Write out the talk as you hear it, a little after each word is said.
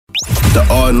The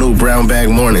all-new Brown Bag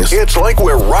Mornings. It's like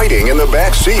we're riding in the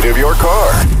back seat of your car.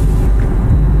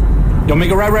 Yo,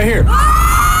 make a right here.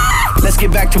 Let's get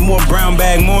back to more Brown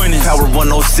Bag Mornings. Power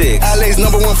 106. LA's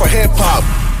 #1 for hip-hop.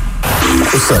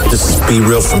 What's up? This is Be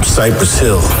Real from Cypress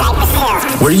Hill.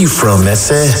 Where are you from,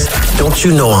 Ese? Don't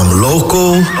you know I'm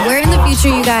local? We're in the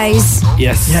future, you guys.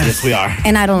 Yes, we are.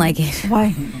 And I don't like it.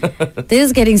 Why? This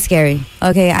is getting scary.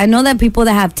 Okay, I know that people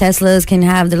that have Teslas can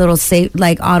have the little safe,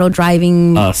 like auto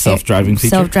driving, self-driving feature.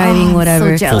 self-driving,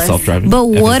 whatever. So Full self-driving. But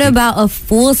what FSD. about a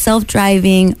full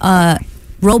self-driving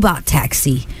robot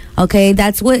taxi? Okay,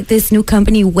 that's what this new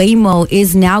company Waymo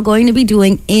is now going to be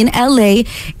doing in LA.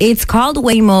 It's called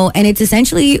Waymo, and it's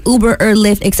essentially Uber or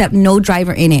Lyft, except no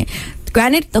driver in it.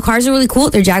 Granted, the cars are really cool.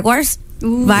 They're Jaguars.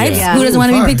 Vibes. Yeah. Who doesn't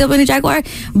want to be picked up in a Jaguar?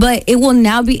 But it will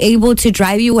now be able to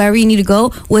drive you wherever you need to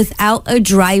go without a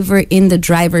driver in the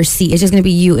driver's seat. It's just going to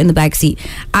be you in the back seat.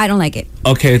 I don't like it.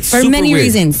 Okay, it's For super many weird.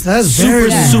 reasons. That's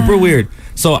Super weird.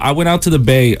 So I went out to the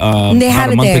Bay about have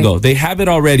a it month there. ago. They have it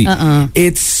already.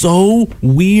 It's so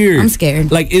weird. I'm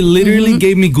scared. Like, it literally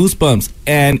gave me goosebumps,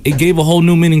 and it gave a whole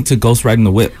new meaning to Ghost Riding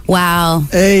the Whip. Wow.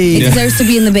 Hey. It deserves to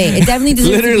be in the Bay. It definitely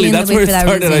deserves to Literally, be in that's the Bay where for it that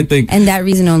started, reason. I think. And that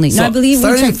reason only. So- No, I believe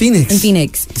Started in Phoenix. In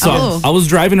Phoenix. So I was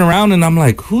driving around, and I'm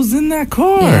like, who's in that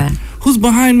car? Yeah. Who's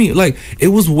behind me? Like, it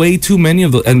was way too many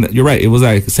of the, and you're right, it was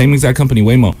like same exact company,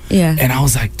 Waymo. Yeah. And I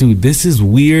was like, dude, this is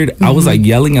weird. I was like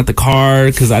yelling at the car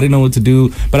because I didn't know what to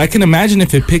do. But I can imagine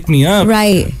if it picked me up,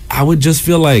 Right. I would just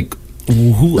feel like,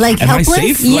 who? Like am helpless? I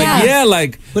safe? Yeah. Like, yeah,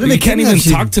 like What if you it can't even kidnaps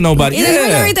you? talk to nobody. There's one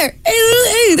Yeah. right there.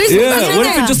 Hey, there's one Yeah. right What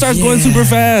if there. it just starts going super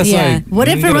fast? Yeah. Like, What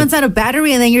if you it gotta- runs out of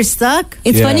battery and then you're stuck?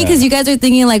 It's Yeah. funny because you guys are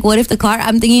thinking like, what if the car?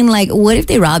 I'm thinking like, what if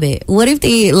they rob it? What if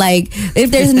they like,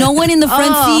 if there's no one in the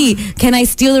front seat, can I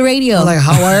steal the radio? Like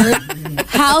how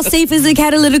How safe is the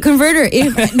catalytic converter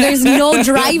if there's no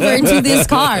driver into this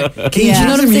car? Can you know choose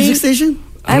what a I'm music saying? station?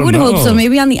 I don't would hope know. so.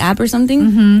 Maybe on the app or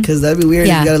something. Because that'd be weird.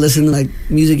 Yeah. You gotta listen to like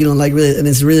music you don't like really, and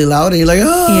it's really loud, and you're like,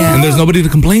 oh. Yeah. And there's nobody to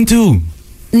complain to.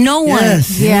 No one.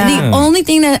 Yes. Yeah. The only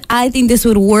thing that I think this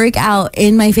would work out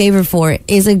in my favor for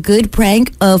is a good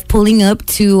prank of pulling up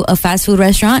to a fast food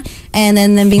restaurant and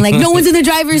then being like, no one's in the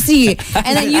driver's seat.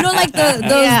 And then, you know, like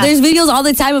there's videos all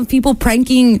the time of people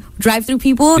pranking drive-through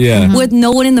people Yeah. with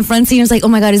no one in the front seat. And it's like, oh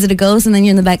my God, is it a ghost? And then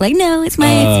you're in the back like, no, it's my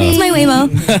Waymo.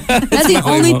 That's the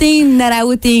only thing that I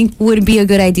would think would be a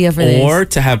good idea for this. Or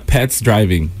to have pets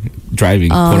driving, quote to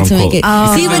unquote. make it.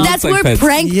 See, but It that's looks like where pets.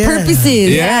 prank Yeah. purposes.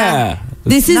 Yeah.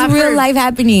 This is Not real for- life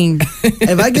happening.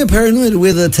 If I get paranoid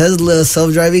with a Tesla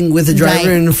self-driving with a driver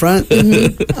Right. in the front,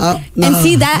 And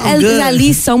see, that I'm is good. at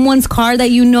least someone's car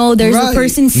that you know there's Right. a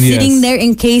person sitting Yes. there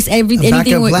in case anything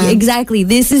backup were, plan. exactly.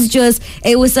 This is just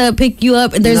it was to pick you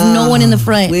up. There's no one in the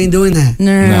front. We ain't doing that.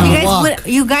 No. No.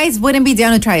 You guys wouldn't be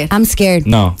down to try it. I'm scared.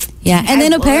 No. Yeah, and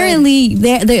then I would. apparently,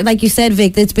 they're, like you said,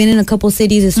 Vic, it's been in a couple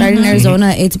cities. It started in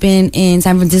Arizona. It's been in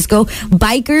San Francisco.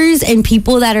 Bikers and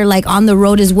people that are like on the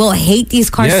road as well hate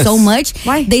these cars Yes. so much.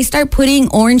 Why? They start putting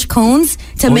orange cones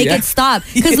to make yeah. it stop.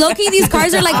 Because low-key, these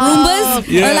cars are like Roombas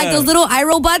Yeah. or like those little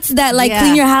iRobots that like Yeah.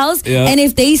 clean your house. Yeah. And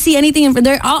if they see anything,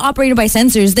 they're all operated by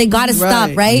sensors. They gotta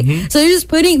stop, right? So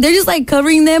they're just like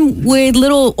covering them with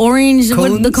little orange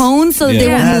with the cones so that they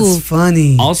Yeah. won't That's move.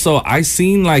 funny. Also, I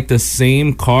seen like the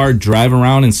same car drive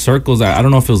around in circles. I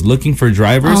don't know if it was looking for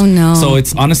drivers. Oh, no. So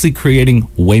it's honestly creating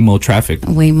Waymo traffic.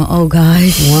 Waymo, oh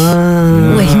gosh.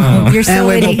 Wow. Waymo. You're so And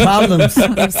wait, witty. no problems.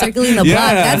 Circling the block.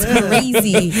 Yeah. That's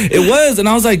crazy. It was, and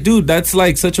I was like, dude, that's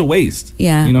like such a waste.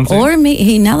 Yeah. You know what I'm saying? Or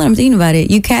hey, now that I'm thinking about it,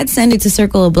 you can't send it to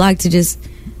circle a block to just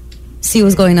see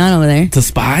what's going on over there. To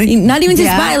spy? Not even to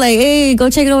Yeah. spy. Like, hey, go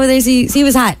check it over there. See if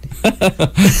it's hot.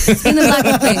 Spin the block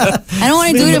real quick. I don't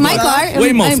want to do it in my car.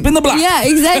 Waymo, spin the block. Yeah,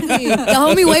 exactly. The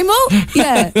homie Waymo.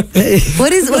 Yeah.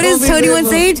 What is 21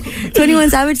 Sage? 21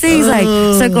 Savage say? He's like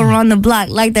circle around the block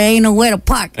like there ain't nowhere to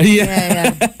park.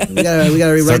 Yeah. We gotta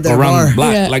rewrite Circle that around bar. the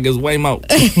block Yeah. like it's Waymo.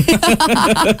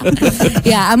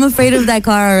 Yeah, I'm afraid of that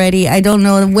car already. I don't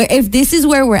know if this is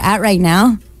where we're at right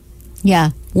now.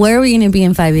 Yeah. Where are we going to be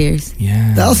in 5 years?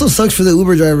 Yeah. That also sucks for the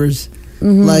Uber drivers.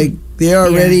 Like they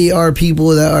already are people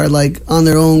that are like on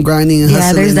their own grinding and Yeah,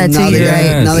 hustling. there's that and too. now they You're gotta-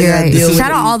 right. Now they You're gotta right. deal with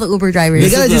Shout out it. all the Uber drivers. They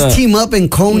gotta is just the- team up and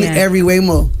cone Yeah. every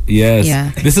Waymo. Yes. Yeah.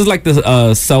 This is like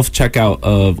the self-checkout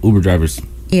of Uber drivers.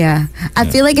 Yeah. I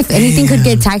feel like if anything could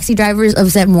get taxi drivers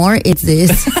upset more, it's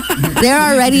this. They're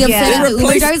already upset. Yeah. The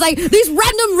Uber driver's like, these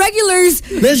random regulars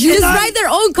just ride their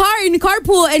own car in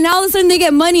carpool, and now all of a sudden they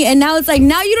get money, and now it's like,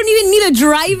 now you don't even need a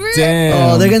driver.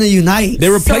 Damn. Oh, they're gonna unite. They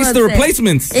replaced the upset.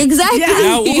 replacements. Exactly.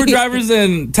 Now Uber drivers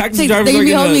and taxi drivers They are can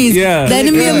be gonna, homies. yeah. The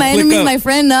enemy of my Click enemy is up. my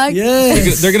friend, dog.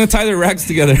 Yes. They're gonna tie their rags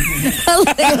together.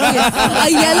 A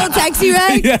yellow taxi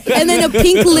rag and then a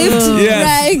pink lift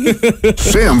rag.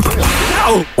 Simp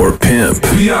or pimp.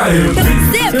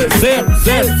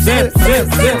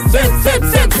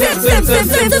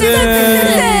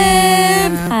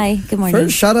 Hi, good morning.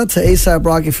 First, shout out to ASAP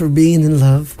Rocky for being in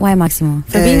love. Why, Maximo?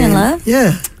 For being in And- love?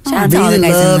 Yeah. Shout out to being all the in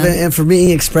guys in love love. and for being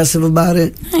expressive about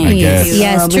it. Nice. guess.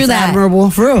 Yes, true it's that. admirable,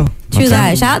 for real. True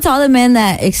that. Shout out to all the men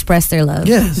that express their love.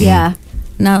 Yes. Yeah.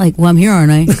 Not like, well, I'm here,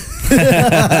 aren't I?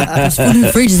 There's food in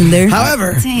the fridge, isn't there?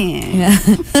 However, Damn.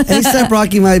 ASAP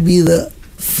Rocky might be the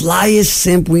flyest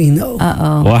simp we know.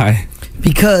 Why?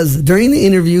 Because during the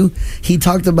interview, he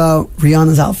talked about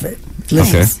Rihanna's outfit.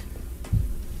 Listen. Okay.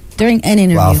 During an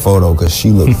interview. Wow, photo, because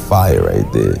she looked fire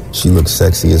right there. She looked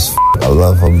sexy as I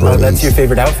love her braids. Oh, that's your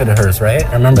favorite outfit of hers, right?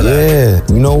 I remember that.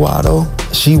 Yeah. You know why, though?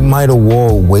 She might have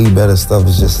wore way better stuff.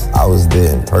 It's just I was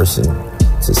there in person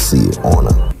to see it on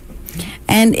her.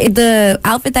 And the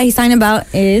outfit that he's talking about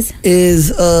is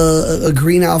a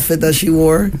green outfit that she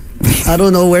wore. I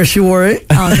don't know where she wore it.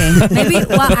 Oh, okay. Maybe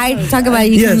while I talk about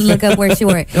it, you can look up where she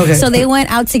wore it. Okay. So they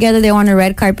went out together. They were on a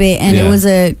red carpet, and it was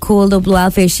a cool little blue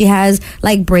outfit. She has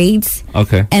like braids.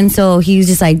 Okay. And so he was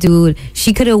just like, dude,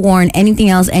 she could have worn anything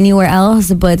else anywhere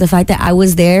else, but the fact that I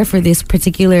was there for this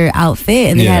particular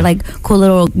outfit, and they had like cool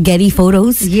little Getty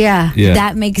photos. Yeah.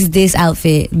 That makes this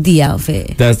outfit the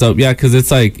outfit. That's dope. Yeah, because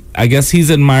it's like, I guess he's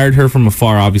admired her from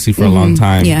afar, obviously, for a long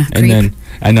time. Yeah, And then,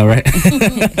 I know, right?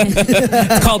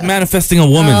 It's called manifesting a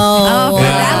woman. Oh,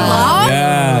 that long?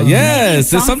 Yeah, yes.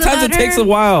 Sometimes it takes a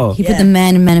while. He put the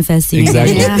man in manifesting.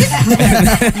 Exactly.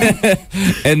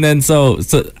 And then so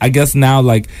I guess now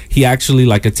like he actually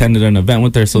like attended an event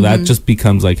with her, so that just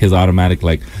becomes like his automatic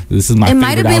like this is my. It favorite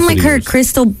might have been outfit like of her yours.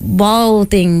 crystal ball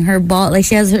thing. Her ball, like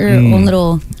she has her own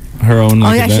little. Her own.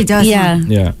 Like, Oh, yeah, she event. does. Yeah.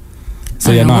 Yeah.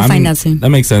 So I yeah, don't know, no, we'll I find mean, out soon. that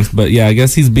makes sense. But yeah, I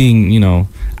guess he's being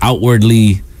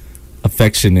outwardly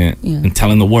affectionate and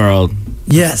telling the world.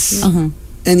 Yes. And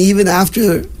even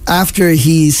after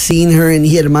he's seen her and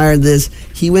he admired this,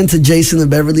 he went to Jason of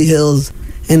Beverly Hills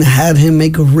and had him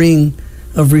make a ring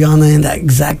of Rihanna in that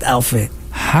exact outfit.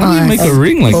 How do you make a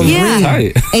ring like this? Yeah.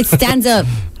 Tight. It stands up.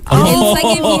 It looks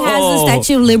like if he has the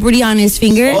Statue of Liberty on his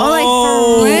finger. Oh, like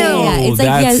for real? Yeah, it's like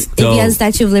That's if he has dope.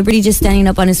 the Statue of Liberty just standing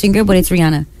up on his finger, but it's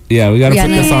Rihanna. Yeah, we gotta put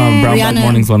Rihanna. this on Brown Bag Rihanna.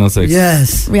 Mornings 106.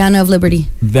 Yes. Rihanna of Liberty.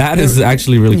 That is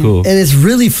actually really cool. And it's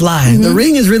really fly. The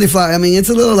ring is really fly. I mean, it's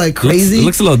a little like crazy. It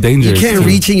looks a little You dangerous. can't too.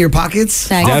 reach in your pockets.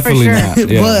 Definitely not.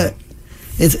 Yeah. But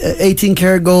it's 18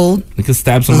 karat gold, You could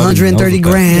stab somebody. 130 in the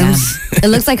nose with grams. It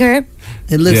looks like her.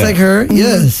 It looks Yeah. like her.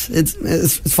 Yes.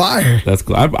 It's fire. that. That's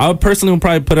cool. I personally would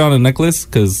probably put it on a necklace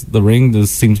because the ring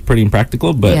just seems pretty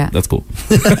impractical, but Yeah. that's cool.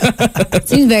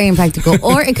 Seems very impractical.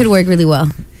 Or it could work really well.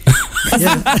 You need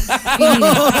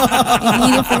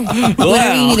it for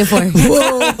whatever you need it for. You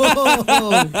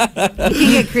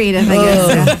can get creative, I guess.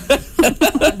 Yeah.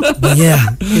 But yeah.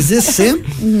 Is this simp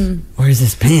or is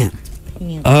this pimp? I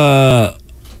mean,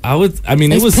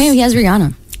 It's it was. Pam, he has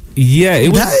Rihanna. Yeah, it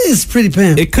was. That is pretty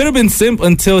pimp. It could have been simp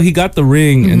until he got the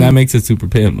ring, and that makes it super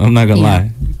pimp. I'm not gonna Yeah.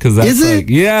 lie, because that's Is it? like,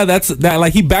 yeah, that's that.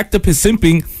 Like he backed up his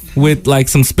simping with like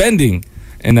some spending,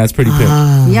 and that's pretty pimp.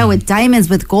 Yeah, with diamonds,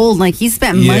 with gold. Like, he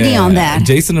spent money on that.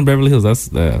 Jason in Beverly Hills. That's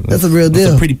a real That's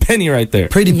deal. a pretty penny right there.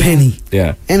 Pretty penny.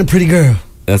 Yeah, And a pretty girl.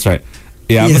 that's right.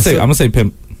 Yeah, I'm Yeah, gonna say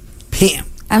pimp. Pimp.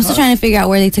 I'm still trying to figure out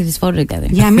where they took this photo together.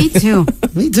 Yeah, me too.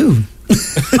 Me too.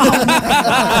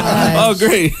 Oh,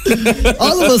 great.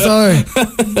 All of us are.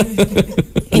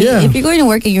 Yeah. If you're going to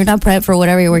work and you're not prepped for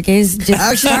whatever your work is,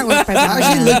 just start with prepping. I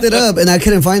actually looked it up and I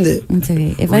couldn't find it. It's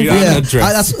okay. If I Rihanna find Yeah,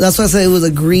 dress. that's why I said it was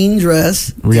a green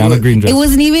dress. Rihanna green dress. it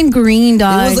wasn't even green, It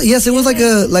dog. was, yes, it was like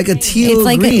a teal It's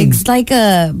like green. it's like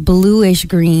a bluish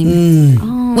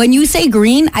green. When you say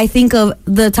green, I think of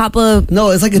the top of No,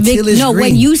 it's like a tealish no.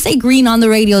 green. When you say green on the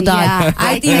radio, dog, Yeah.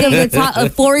 I think of the top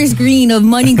of forest green of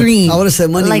money green. I would have said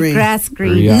money Like green. grass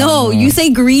green. Rihanna. No, you say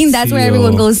green. That's where Teal.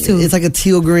 everyone goes to. It's like a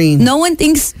teal green. No one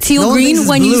thinks teal No one green thinks it's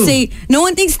when you blue. say. No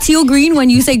one thinks teal green when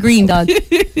you say green, dog.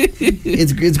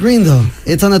 It's green though.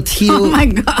 It's on a teal. Oh my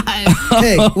God.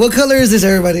 Hey, what color is this,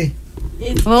 everybody?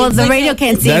 Well, the radio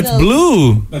can't see. That's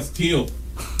blue. That's teal.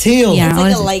 Teal. Yeah. It's what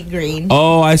like is a it? light green.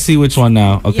 Oh, I see which one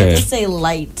now. You Okay, have to say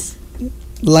light.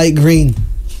 Light green.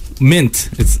 mint.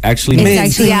 It's actually It's mint.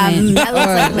 actually Yeah, mint. that looks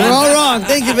All right, like we're all wrong.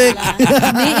 Thank you, Vic.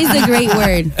 Mint is a great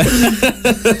word.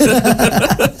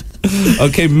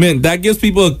 Okay, mint. That gives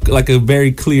people like a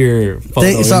very clear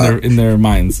photo in their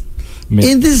minds. Mint.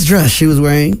 In this dress she was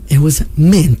wearing, it was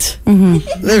mint. They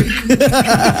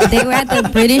were at the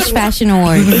British Fashion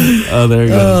Awards. Oh, there you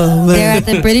go. They're at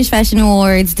the British Fashion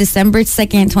Awards, December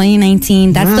 2nd,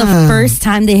 2019. That's the first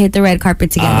time they hit the red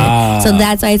carpet together. So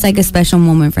that's why it's like a special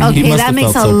moment for him. Okay, that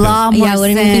makes a lot more sense. Yeah,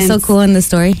 wouldn't it be so cool in the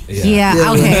story? Yeah,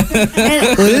 okay.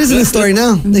 Well, it is in the story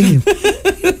now. Thank you.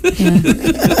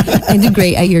 I do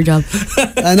great at your job.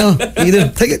 I know. You do.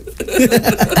 Take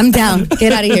it. I'm down.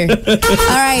 Get out of here.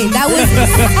 All right, that was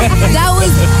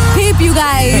Pip, you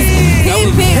guys.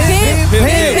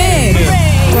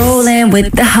 Pip. Rolling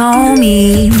with the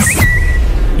homies.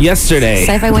 Yesterday.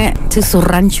 Sci-Fi went to su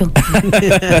rancho.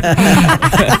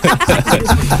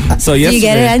 So yesterday. Do you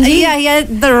get it, Angie? Yeah, he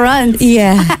had the runs.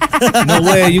 Yeah. No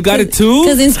way. You got it too?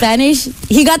 Because in Spanish,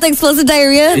 he got the explosive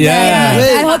diarrhea. Yeah.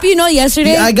 Wait. I hope you know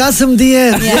yesterday. I got some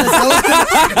DMs. Yes,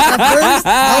 at first,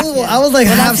 I was like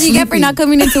half That's what you get for not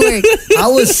coming into work. I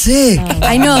was sick.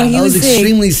 I know, he I was sick.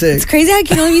 extremely sick. It's crazy how you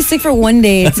can only be sick for one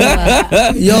day. It's,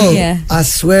 Yo, yeah. I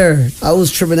swear, I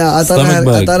was tripping out. I thought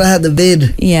Stomach I had the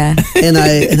vid. Yeah. And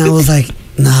I was like,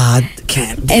 nah, I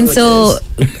can't. And so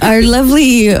our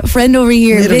lovely friend over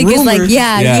here, Made a Vic, is rumor. like,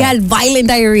 yeah, he had violent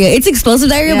diarrhea. It's explosive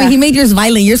diarrhea, but he made yours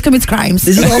violent. Yours commits crimes.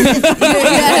 This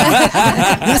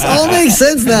all makes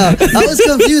sense now. I was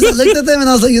confused. I looked at them and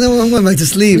I was like, you know what, I'm going back to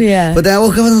sleep. Yeah. But then I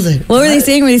woke up and I was like, What were they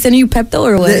saying? Were they sending you Pepto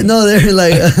or what? They were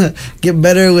like, get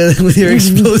better with your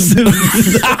explosive.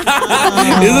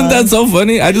 Isn't that so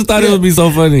funny? I just thought it would be so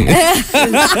funny. You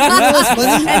know what's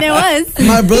funny? And it was.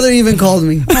 My brother even called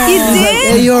me. He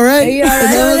did? Hey, you all right?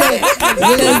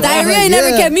 Because diarrhea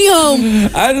never kept me home.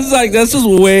 I just like, that's just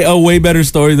a way better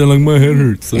story than like my head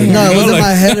hurts. Like, No, it wasn't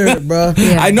my head hurt, bro.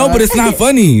 I know, but it's not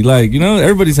funny. Like,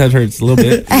 everybody's head hurts a little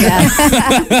bit.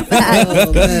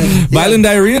 Oh, man. Violent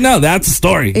diarrhea? No, that's a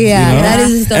story. Yeah, that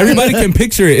is a story. Everybody can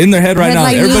picture it in their head right now.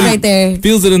 Like Everybody right there.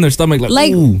 feels it in their stomach.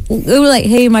 Like, ooh. we were like,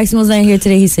 hey, Maximo's not here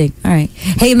today. He's sick. All right.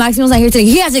 Hey, Maximo's not here today.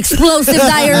 He has explosive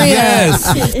diarrhea.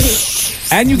 Yes.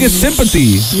 And you get sympathy,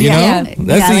 you know? Yeah.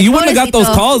 That's it. You wouldn't have got those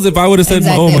calls if I would have said,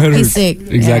 Exactly. oh, my head He's hurts. sick.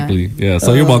 Exactly. Yeah.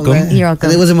 So you're welcome. Man. You're welcome.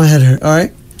 And it wasn't my head hurt, all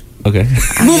right? Okay.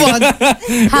 Move on.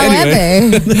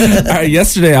 However, All right,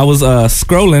 yesterday I was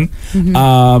scrolling,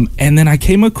 and then I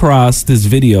came across this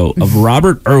video of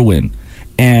Robert Irwin.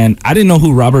 And I didn't know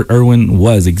who Robert Irwin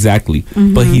was exactly,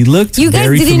 but he looked you guys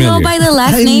very didn't familiar. know by the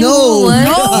last I name know. who it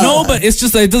was? No, but it's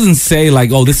just that it doesn't say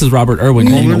like, oh, this is Robert Irwin.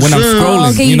 When I'm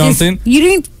scrolling, Okay, you know what I'm saying?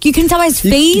 You couldn't tell by his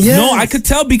face? Yeah. No, I could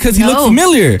tell because he looked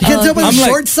familiar. You can't tell by I'm the like-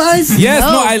 short size? Yes,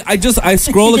 no, I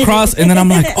scroll across and then I'm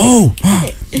like, oh,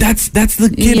 that's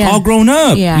the kid Yeah. all grown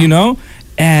up, Yeah. you know?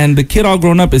 And the kid all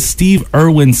grown up is Steve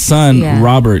Irwin's son, Yeah.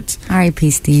 Robert.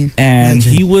 R.I.P. Steve. And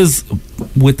he was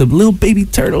with a little baby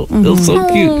turtle. It was so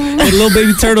cute. A little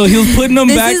baby turtle. He was putting them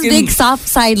This back is in. big soft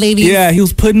side, ladies. Yeah, he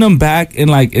was putting them back in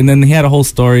and then he had a whole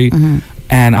story.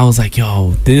 And I was like,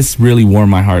 yo, this really warmed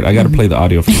my heart. I got to play the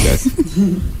audio for you guys.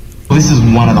 This is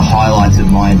one of the highlights of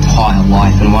my entire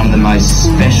life and one of the most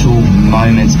special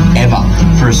moments ever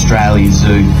for Australia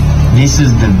Zoo. This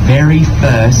is the very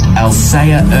first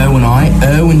Alcea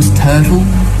Irwin's turtle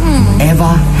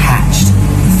ever hatched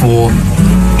for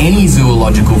any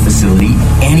zoological facility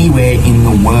anywhere in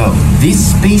the world.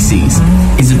 This species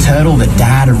is a turtle that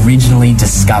Dad originally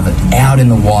discovered out in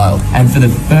the wild. And for the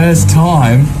first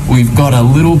time, we've got a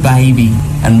little baby.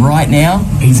 And right now,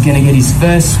 he's going to get his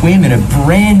first swim in a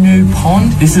brand new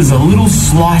pond. This is a little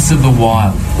slice of the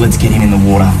wild. Let's get him in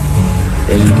the water.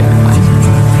 There you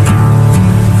go.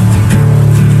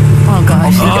 Oh,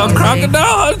 gosh. Oh, Crocodile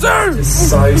Hunter! It's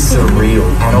so surreal.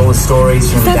 And all the stories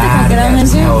from Is that the Dad Crocodile about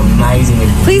just Hunter? how amazing it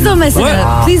is. Please don't mess it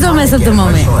up. Please don't mess up the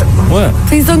moment. What?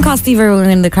 Please don't call Steve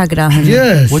Irwin the crocodile hunter.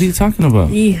 Yes. What are you talking about?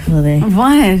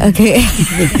 What? Okay.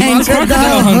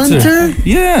 Crocodile Hunter?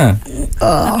 Yeah.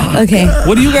 Okay.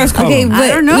 What do you guys call Okay, him? but I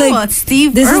don't know. like, It's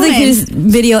Steve this Irwin. is the cutest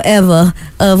video ever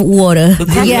of water.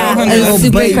 Yeah. Hunter. Little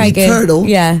Super baby cracker. turtle.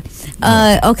 Yeah.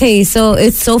 Okay, so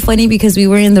it's so funny because we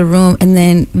were in the room and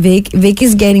then Vic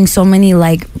is getting so many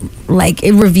like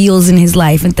it reveals in his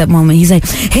life at that moment. He's like,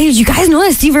 hey, did you guys know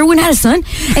that Steve Irwin had a son?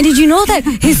 And did you know that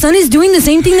his son is doing the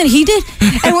same thing that he did?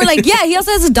 And we're like, yeah, he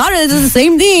also has a daughter that does the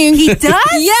same thing. He does?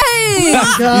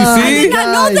 Yes. You I see? did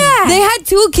not know that. They had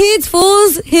 2 kids,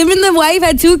 fools. Him and the wife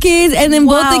had 2 kids, and then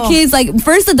both the kids, like,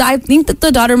 first, I think that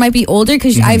the daughter might be older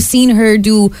because I've seen her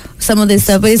do some of this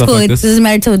stuff, but it's Stuff cool. like It this. doesn't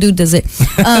matter till a dude does it.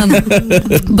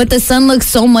 But the son looks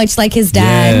so much like his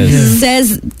dad. Yes.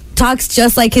 Says talks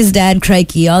just like his dad,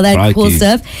 Crikey, all that cool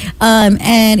stuff.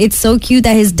 And it's so cute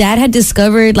that his dad had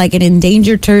discovered like an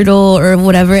endangered turtle or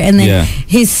whatever, and then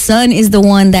his son is the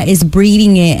one that is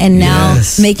breeding it and now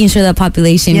making sure that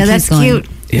population keeps that's going. cute.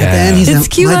 Yeah, at the end, it's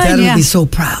cute. My dad would be so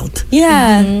proud.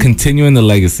 Yeah, continuing the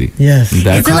legacy. Yes, is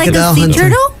it like a sea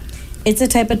turtle? It's a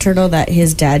type of turtle that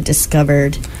his dad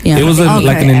discovered. Yeah. It was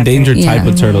like an endangered type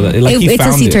of turtle. He it's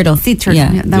found a sea turtle. Sea turtle.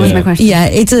 Yeah, that was my question. Yeah,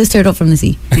 it's a turtle from the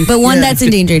sea, but one that's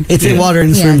endangered. It's in water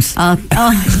and swims.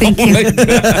 Thank you.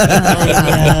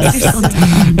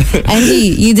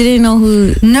 Angie, you didn't know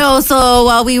who? No, so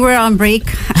while we were on break,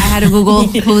 I had to Google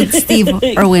who Steve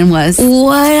Irwin was.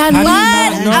 What? I'm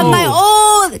my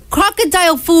old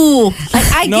crocodile fool.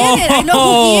 Like, I get it. I know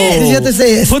who he is. You have to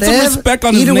say put some respect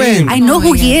on his name. I know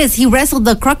who he is. He wrestled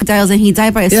the crocodiles and he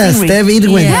died by a stingray. Steve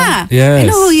Irwin. Yeah. Yes. I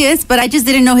know who he is, but I just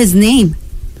didn't know his name.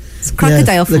 It's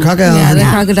crocodile fool. The crocodile. Yeah, the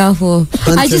crocodile fool.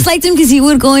 I just liked him because he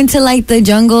would go into like the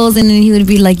jungles and then he would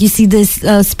be like, "You see this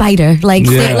spider?" Like,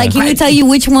 like he would tell you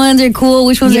which ones are cool,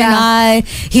 which ones are not.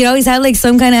 He'd always have like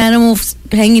some kind of animal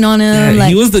hanging on him. Yeah, like,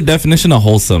 he was the definition of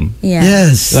wholesome. Yeah.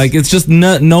 Yes. Like it's just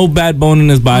no bad bone in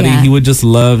his body. Yeah. He would just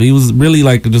love. He was really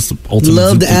like just ultimate.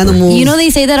 Loved animals. You know,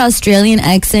 they say that Australian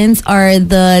accents are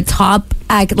the top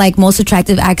like most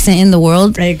attractive accent in the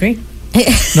world. I agree.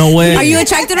 No way. Are you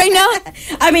attracted right now?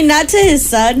 I mean, not to his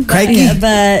son,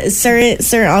 but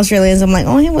certain Australians, I'm like,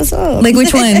 oh, hey, what's up? Like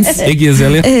which ones? Iggy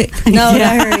Azalea? No,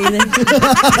 not her either.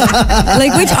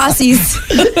 Like which Aussies?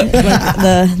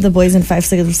 Like the boys in 5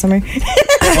 Seconds of Summer.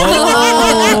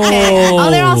 Oh,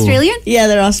 they're Australian? Yeah,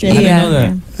 they're Australian. I didn't know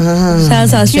that. Shout out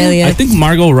to Australia. I think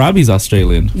Margot Robbie's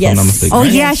Australian. Yes. If I'm not mistaken. Oh,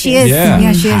 right? yeah, she is.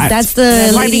 Yeah. She is. That's the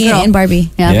Barbie lady girl. in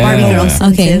Barbie. Yeah, Yeah. Barbie girls.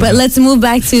 Okay, but let's move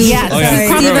back to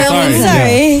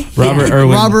Sorry. Robert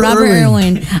Irwin. Robert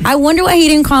Irwin. I wonder why he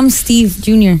didn't call him Steve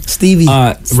Jr. Stevie.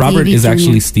 Robert is Jr.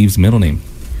 actually Steve's middle name.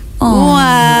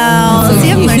 Wow.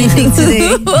 See, I'm learning things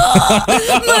today.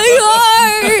 My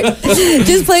heart.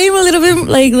 Just play him a little bit.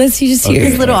 Like, let's just hear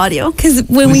His little audio. Because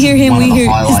when we hear him, we hear his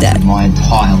one of the highlights dad. of my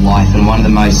entire life and one of the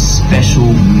most special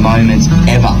moments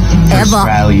ever for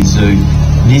Australia Zoo.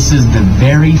 This is the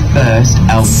very first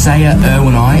Alsea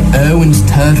Irwin's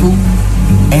turtle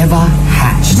ever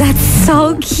hatched. That's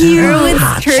so cute. Irwin's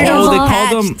turtle. Oh, they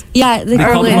called him. Yeah, They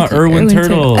called him an Irwin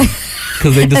turtle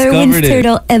because they discovered Irwin's it.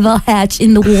 turtle ever hatched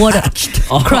in the water.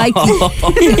 Crikey.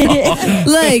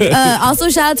 Look, also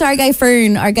shout out to our guy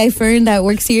Fern that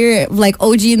works here, like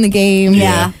OG in the game.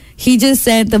 Yeah. He just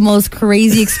sent the most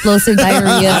crazy explosive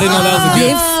diarrhea I didn't know that was a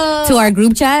gift. gifts to our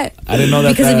group chat. I didn't know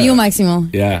that. Because of you, Maximo.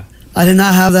 Yeah. I did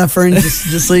not have that, Fern.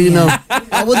 Just so you know,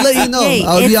 I would let you know. Hey,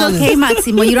 I would be it's honest. okay,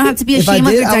 Maximo. You don't have to be If I ashamed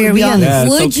of did, your I would be diarrhea. honest. Yeah,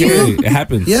 Would it's okay. you? It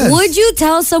happens. Yes. Would you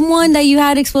tell someone that you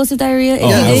had explosive diarrhea? if Oh,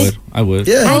 you I did? would. I would.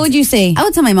 Yeah. What would you say? I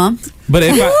would tell my mom. But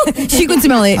if She could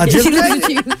smell it. I just She made looked at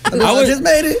you. it. I just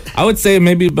made it. I would say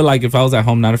maybe, but like if I was at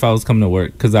home, not if I was coming to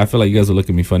work, because I feel like you guys would look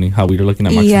at me funny how we were looking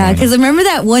at my Yeah, because remember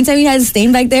that one time you had a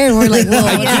stain back there and we're like, whoa.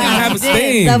 I didn't have a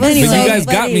stain, That but was you so guys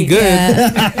got funny. me good.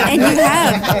 Yeah. And you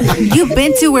have. You've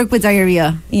been to work with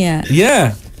diarrhea. Yeah.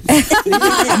 Yeah.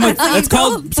 It's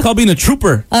called being a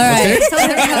trooper. All right.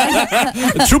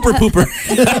 A trooper pooper.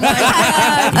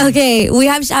 Okay, we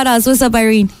have shout outs. What's up,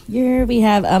 Irene? Here we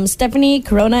have Stephanie,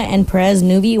 Corona, and Perez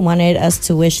Nubi wanted us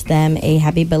to wish them a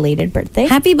happy belated birthday.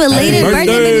 Happy belated Happy birthday,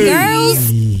 birthday.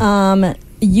 baby girls.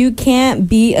 You can't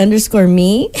be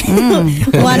 _me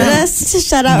wanted us to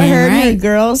shout out her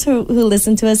girls who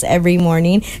listen to us every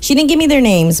morning. She didn't give me their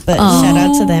names, but shout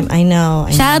out to them. I know.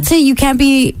 Shout out to You Can't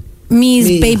Be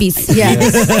Me's babies.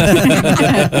 Yes.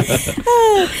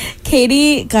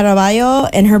 Katie Caraballo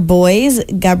and her boys,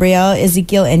 Gabrielle,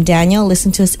 Ezekiel, and Daniel,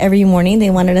 listen to us every morning. They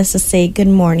wanted us to say good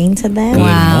morning to them.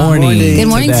 Wow. morning. Good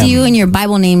morning to them. you and your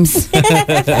Bible names.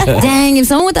 Dang, if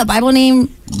someone with a Bible name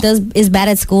is bad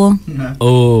at school,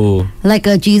 Oh. Like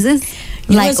a Jesus.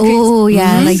 like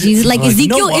like Jesus, like Like,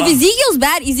 Ezekiel. Noah. If Ezekiel's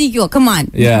bad, Ezekiel, come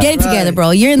on, Yeah. get it together,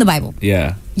 bro. You're in the Bible.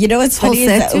 Yeah. You know what's funny is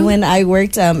that too? when I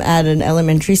worked at an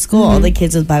elementary school, all the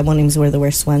kids with Bible names were the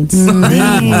worst ones. Don't They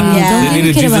give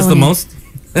needed a kid a Jesus Bible the name. most.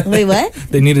 Wait, what?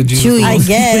 They needed Jesus. Chewy. the I most.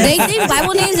 guess. They say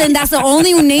Bible names, and that's the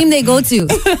only name they go to.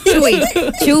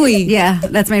 Chewy. Yeah,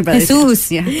 that's my brother. Jesus.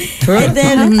 Yeah. And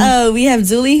then we have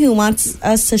Zuli who wants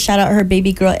us to shout out her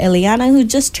baby girl Eliana who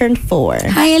just turned 4.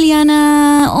 Hi,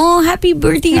 Eliana. Oh, happy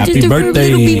birthday. You Happy just turned 4, birthday.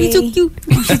 little baby, so cute.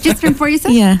 She just turned 4, you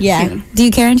said? Yeah. Yeah. Do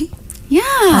you care, Angie?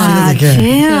 Yeah. Chill.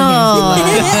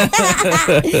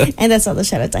 And that's all the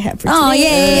shout outs I have for today. Oh,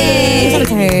 yay. Shout out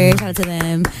to her. Shout out to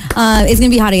them. It's going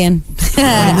to be hot again.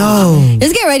 No.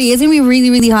 Let's get ready. It's going to be really,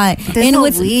 really hot. And so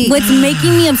what's weak.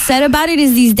 making me upset about it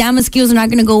is these damn mosquitoes are not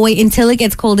going to go away until it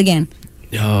gets cold again.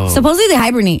 Yo. Supposedly they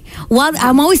hibernate. Well,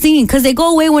 I'm always thinking because they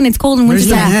go away when it's cold and Where's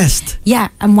winter. the nest? Yeah,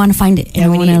 I want to find it. Yeah, I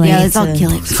wanna, like, let's all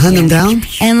kill it. Hunt them down?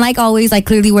 And like always, like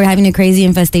clearly we're having a crazy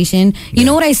infestation. You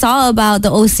know what I saw about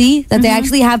the OC? That they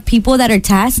actually have people that are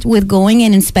tasked with going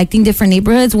and inspecting different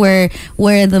neighborhoods where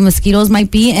the mosquitoes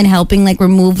might be and helping like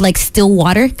remove like still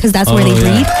water because that's where they breed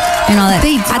and all that.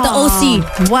 At the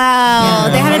OC. Wow,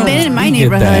 they haven't been in my We get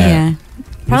neighborhood. that. Yeah.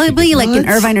 Probably like in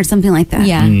Irvine or something like that.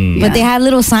 Yeah. But they had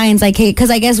little signs like, hey, because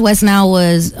I guess West Nile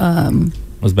was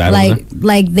bad.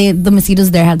 like the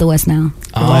mosquitoes there have the West Nile.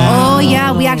 Oh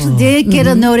yeah, we actually did get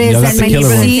a notice Yeah, in that's my the killer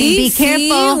neighborhood. one. Be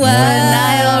careful.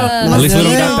 At least we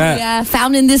don't got that. Yeah,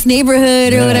 found in this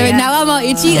neighborhood or whatever. Yeah. Now I'm all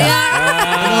itchy.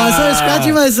 I started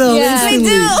scratching myself. Yeah.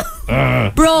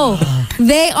 instantly. Bro,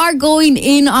 they are going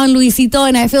in on Luisito,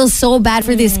 and I feel so bad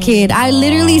for this kid. I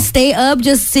literally stay up,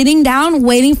 just sitting down,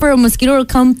 waiting for a mosquito to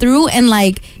come through and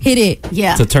like hit it.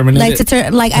 Yeah. To terminate Like it. to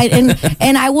turn, like I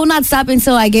and I will not stop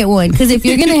until I get one. Because if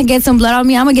you're gonna get some blood on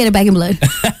me, I'm gonna get it back in blood.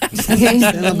 Okay.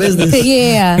 Handle business.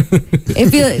 Yeah.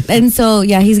 And so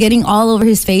yeah, he's getting all over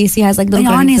his face. He has like the Like,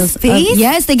 on his face?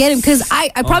 yes, they get him because I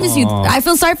promise you, I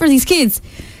feel sorry for these kids.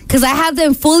 Because I have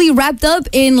them fully wrapped up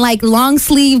in like long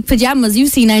sleeve pajamas. You've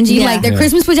seen, Angie. Yeah. Like their Yeah.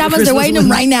 Christmas pajamas, they're Christmas wearing them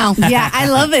ones. right now. Yeah, I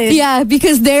love it. Yeah,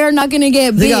 because they're not going to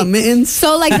get They big. got mittens.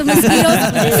 So like the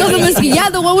mosquitoes, yeah,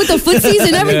 the one with the footsies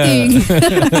and everything.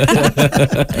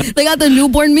 They got the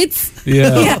newborn mitts.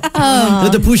 Yeah.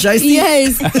 With the push ice tea?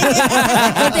 Yes. But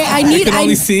I can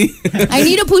only see.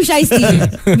 need a push iced tea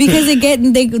because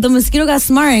the mosquito got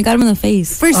smart and got him in the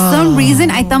face. For some reason,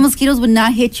 I thought mosquitoes would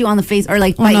not hit you on the face or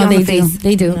like bite you on they the face. do.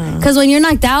 They do. Because when you're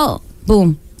knocked out,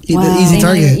 boom. The easy They know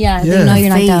target. you're- they know you're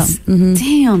knocked out. Face. Mhm.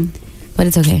 Damn. But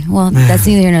it's okay. Well, that's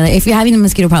neither here nor there. If you're having a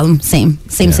mosquito problem, same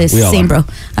sis, we all same are. bro. All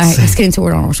right, let's get into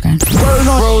Word on Rosecrans.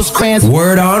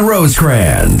 Word on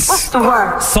Rosecrans.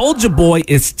 Soulja Boy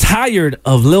is tired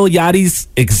of Lil Yachty's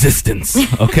existence.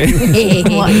 Okay.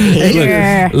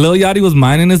 Look, Lil Yachty was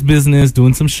minding his business,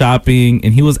 doing some shopping,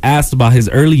 and he was asked about his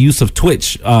early use of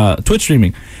Twitch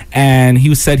streaming, and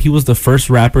he said he was the first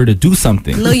rapper to do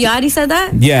something. Lil Yachty said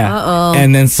that? Yeah. Uh-oh.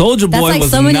 And then Soulja That's Boy like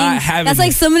was summoning. not having. That's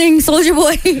like summoning Soldier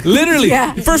Boy. literally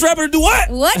Yeah. first rapper to do what?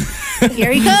 What?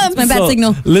 Here he comes. My bad So,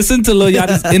 signal. Listen to Lil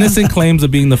Yachty's innocent claims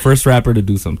of being the first rapper to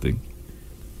do something.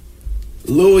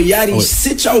 Lil Yachty,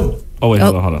 sit your... Oh wait,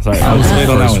 hold on. Sorry, I was late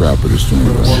on that First one. rapper to stream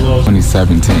was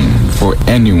 2017 for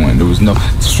anyone. There was no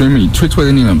streaming. Twitch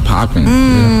wasn't even popping.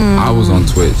 I was on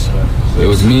Twitch. It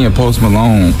was me and Post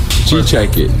Malone.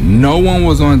 G-check it. No one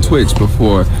was on Twitch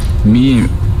before me.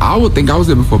 I would think I was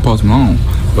there before Post Malone,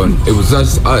 but it was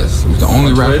just us. It was the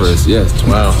only rappers. Yes,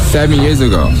 7 years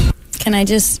ago. Can I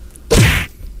just?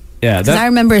 Yeah, Because I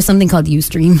remember something called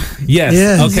Ustream.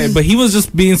 yes. Okay, but he was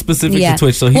just being specific to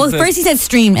Twitch. So first he said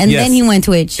stream, and Yes. then he went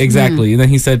Twitch. Exactly. And then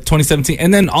he said 2017.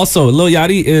 And then also, Lil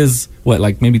Yachty is, what,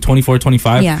 like maybe 24,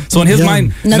 25? Yeah. So in his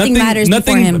mind, Nothing matters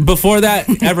nothing before him. before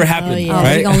that ever happened. He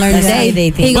right? gonna learn today.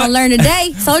 He But- gonna learn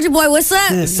today. Soldier Boy, what's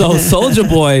up? So Soulja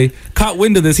Boy caught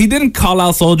wind of this. He didn't call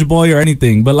out Soulja Boy or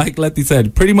anything, but like Letty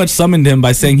said, pretty much summoned him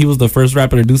by saying he was the first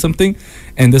rapper to do something,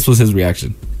 and this was his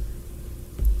reaction.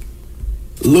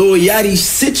 Lil Yachty,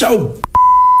 sit your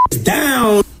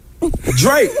down.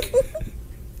 Drake.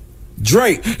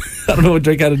 I don't know what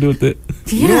Drake had to do with it.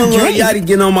 You know Lil Yachty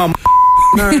getting on my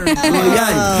nerves. Lil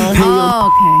Yachty.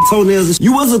 Oh, okay. Toenails.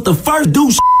 You wasn't the first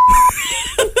dude.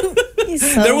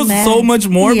 There was so much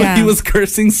more, but he was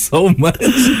cursing so much.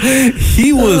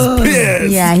 He was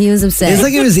pissed. Yeah, he was upset. It's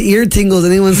like it was ear tingles,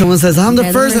 and then when someone says, I'm the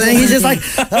Yeah, first, and then he's just like,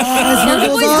 Soldier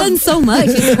Boy's done so much.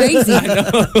 It's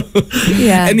crazy.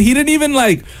 Yeah. And he didn't even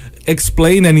like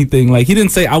explain anything. Like he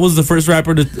didn't say I was the first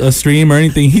rapper to stream or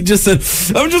anything. He just said,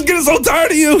 I'm just getting so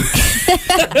tired of you.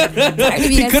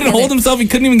 He couldn't hold himself. He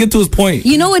couldn't even get to his point.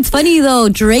 You know what's funny though?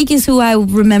 Drake is who I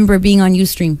remember being on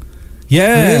Ustream.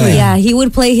 Yeah. Really? Yeah, he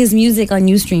would play his music on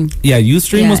Ustream. Yeah,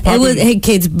 Ustream was It popular. was, hey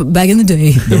kids, back in the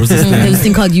day, There was this thing. there was this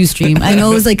thing called Ustream. I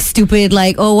know it was like stupid,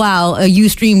 like, oh wow, a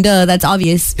Ustream, duh, that's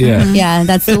obvious. Yeah. Yeah,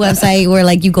 that's the website where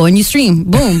like you go and you stream.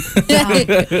 Boom.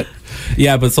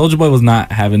 Yeah, but Soulja Boy was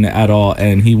not having it at all,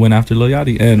 and he went after Lil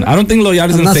Yachty. And I don't think Lil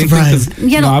Yachty's I'm in the not same thing because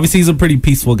Yeah, no. obviously he's a pretty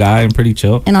peaceful guy and pretty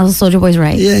chill. And also Soldier Boy's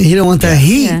right. Yeah, he don't want that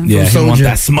heat. Yeah. Yeah, he from wants Soulja.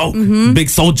 that smoke. Big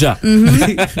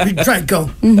Soulja. Draco.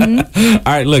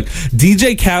 All right, look,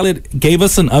 DJ Khaled gave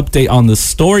us an update on the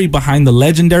story behind the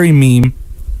legendary meme.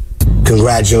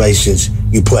 Congratulations,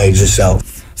 you played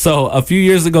yourself. So a few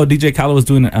years ago, DJ Khaled was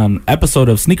doing an episode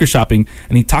of Sneaker Shopping,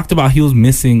 and he talked about he was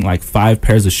missing like 5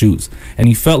 pairs of shoes, and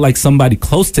he felt like somebody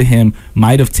close to him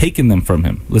might have taken them from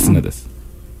him. Listen to this.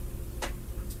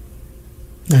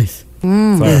 Nice.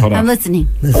 Sorry, hold on. I'm listening.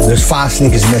 There's 5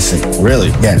 sneakers missing. Really?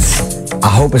 Yes. I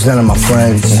hope it's none of my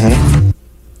friends.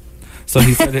 So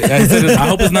he said, I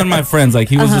hope it's none of my friends. Like,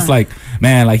 he was just like,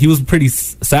 man, like, he was pretty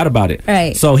sad about it.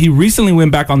 Right. So he recently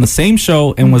went back on the same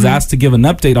show and was asked to give an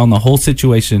update on the whole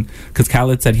situation because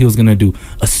Khaled said he was going to do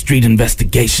a street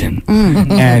investigation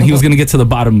and he was going to get to the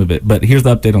bottom of it. But here's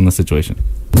the update on the situation.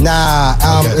 Nah,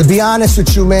 to be honest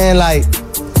with you, man, like,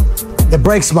 it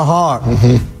breaks my heart.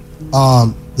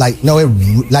 Like, no, you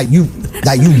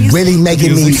really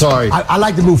making me. Sorry. I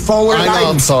like to move forward. I know,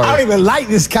 I'm sorry. I don't even like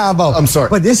this combo. I'm sorry.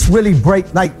 But this really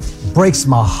breaks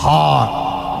my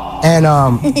heart. And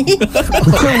we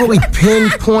couldn't really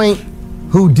pinpoint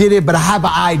who did it, but I have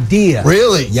an idea.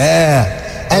 Really?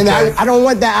 Yeah. And I don't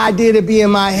want that idea to be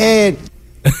in my head.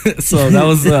 So that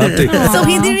was the update. So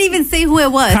he didn't even say who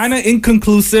it was. Kind of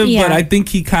inconclusive, but I think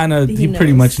he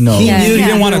pretty much knows. He knew. He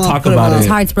didn't want to talk about it. His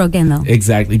heart's broken though.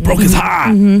 Exactly. Broke his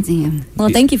heart. Damn. Well,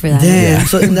 thank you for that. Damn.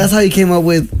 So and that's how you came up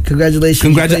with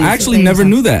congratulations. I actually never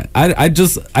knew that. I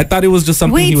thought it was just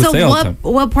something he would say all the time.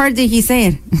 What part did he say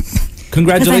it?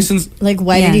 Congratulations. Like,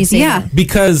 why did he say that?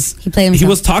 Because he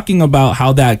was talking about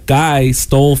how that guy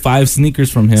stole 5 sneakers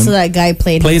from him. So that guy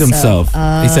played himself.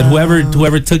 He said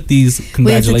whoever took these,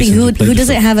 congratulations. Who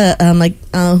doesn't have a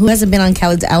who hasn't been on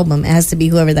Khaled's album? It has to be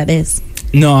whoever that is.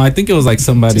 No, I think it was like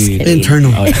somebody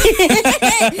internal. Oh, yeah.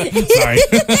 Sorry,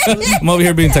 I'm over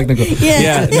here being technical.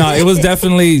 Yeah, no, it was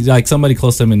definitely like somebody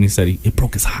close to him, and he said it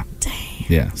broke his heart. Damn.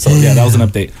 Yeah. So that was an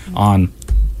update on.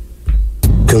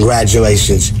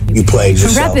 Congratulations, you played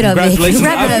yourself. Wrap it up, Congratulations.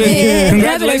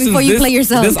 Congratulations before you play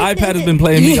yourself. This iPad has been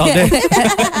playing me all day.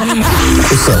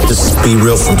 What's up? This is Be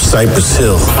Real from Cypress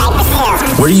Hill.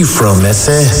 Where are you from,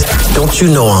 Ese? Don't you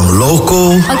know I'm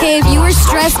local? Okay, if you were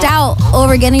stressed out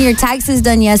over getting your taxes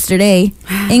done yesterday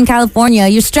in California,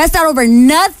 you're stressed out over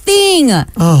nothing.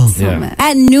 Oh, yeah.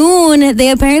 At noon, they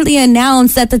apparently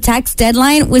announced that the tax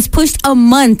deadline was pushed a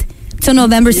month to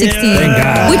November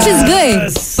 16th, which is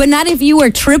good, but not if you were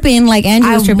tripping like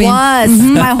Andrew was tripping.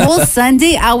 My whole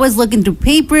Sunday, I was looking through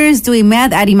papers, doing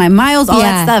math, adding my miles, all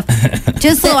that stuff,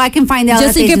 just so I can find out.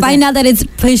 Just so you can find out that it's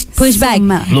pushed back.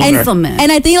 And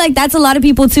I think like that's a lot of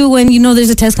people too. When you know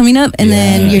there's a test coming up, and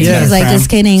then your teacher's like, "Just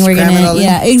kidding, we're gonna."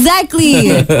 Yeah,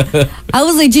 exactly. I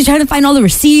was like just trying to find all the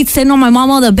receipts, sending all my mom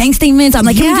all the bank statements. I'm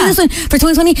like, "Can we do this one for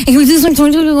 2020? And can we do this one for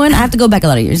 2021?" I have to go back a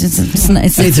lot of years. It's a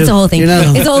whole thing.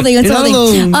 It's a whole thing.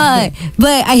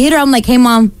 But I hit her. I'm like, "Hey,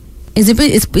 mom, is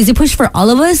it pushed for all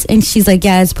of us?" And she's like,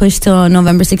 "Yeah, it's pushed till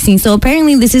November 16th." So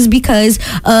apparently, this is because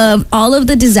of all of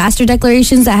the disaster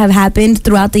declarations that have happened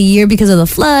throughout the year because of the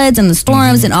floods and the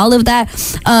storms and all of that.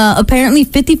 Apparently,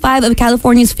 55 of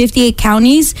California's 58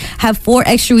 counties have 4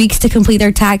 extra weeks to complete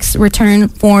their tax return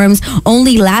forms.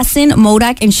 Only Lassen,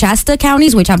 Modoc, and Shasta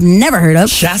counties, which I've never heard of.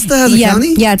 Shasta has a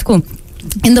county? Yeah, it's cool.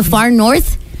 In the far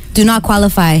north, do not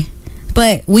qualify.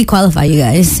 But we qualify, you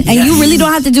guys, and you really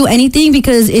don't have to do anything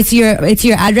because it's your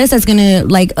address that's gonna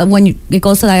like when it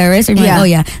goes to the IRS. You're like, oh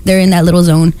yeah, they're in that little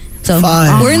zone. So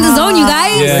we're in the zone, you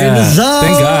guys. Yeah. We're in the zone.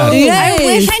 Thank God. Yes. I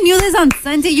wish I knew this on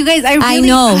Sunday, you guys. I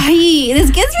know.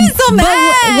 This gets me so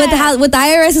mad. But with the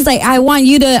IRS, it's like I want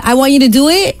you to do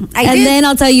it, then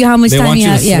I'll tell you how much they time want you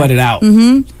you have. to sweat it out.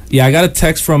 Yeah, I got a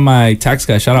text from my tax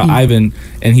guy. Shout out Ivan,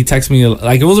 and he texted me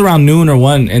like it was around noon or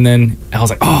 1, and then I was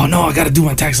like, "Oh no, I got to do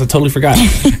my tax. I totally forgot."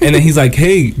 And then he's like,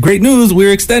 "Hey, great news,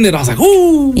 we're extended." I was like,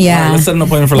 "Ooh, yeah, all right, let's set an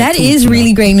appointment for like that 2 is weeks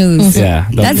really great news." Yeah,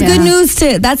 that's good news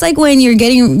too. That's like when you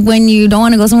don't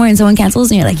want to go somewhere and someone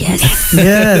cancels, and you're like, "Yes,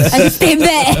 yes, I can stay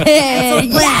back."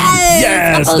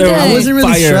 Yes, I wasn't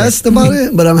really stressed about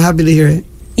it, but I'm happy to hear it.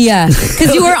 Yeah,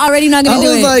 because you were already not going to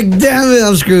do it. I was like, "Damn it,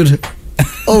 I'm screwed."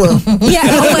 Oh well. Yeah,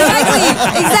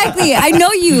 exactly. I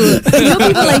know you. I know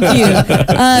people like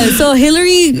you. So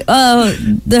Hillary,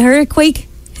 the hurricane.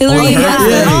 Hillary.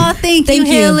 Thank you,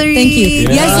 Hillary. Thank you. Yeah.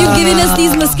 Yes, you've given us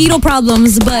these mosquito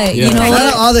problems, but you know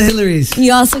what? All the Hillarys.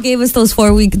 You also gave us those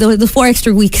 4 weeks, the 4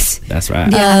 extra weeks. That's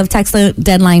right. Of tax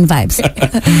deadline vibes.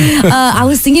 I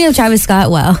was thinking of Travis Scott.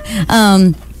 Wow.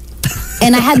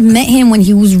 And I had met him when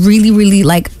he was really, really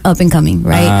like up and coming,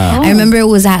 right? I remember it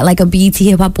was at like a BET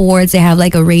Hip Hop Awards. They have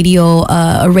like a radio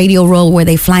role where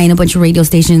they fly in a bunch of radio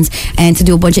stations and to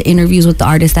do a bunch of interviews with the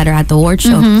artists that are at the award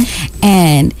show.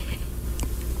 And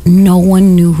no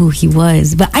one knew who he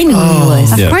was, but I knew who he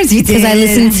was. Of course you did. Because I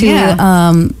listened to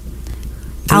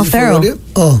Al Farrow.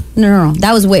 Oh. No.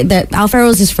 That was Al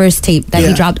Farrow's his first tape that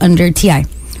he dropped under T.I.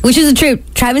 Which is a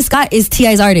trip. Travis Scott is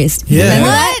T.I.'s artist. Yeah. Remember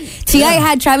that? T.I.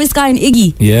 had Travis Scott and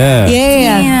Iggy. Yeah.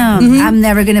 Yeah. Damn. I'm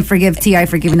never gonna forgive T.I.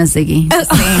 for giving us Ziggy. But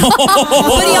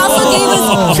he also gave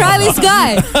us Travis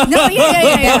Scott. No,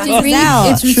 yeah. It's really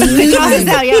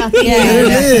out,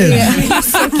 yeah.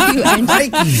 So cute.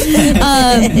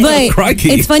 But Crikey.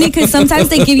 it's funny because sometimes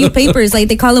they give you papers, like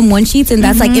they call them one sheets, and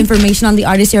that's like information on the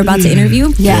artist you're about to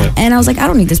interview. Yeah. And I was like, I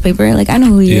don't need this paper. Like, I know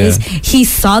who he is. He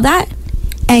saw that.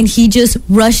 And he just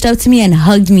rushed up to me and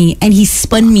hugged me, and he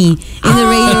spun me in the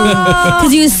radio room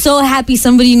because he was so happy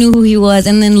somebody knew who he was.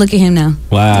 And then look at him now.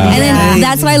 Wow. And then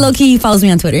that's why low key he follows me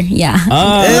on Twitter. Yeah.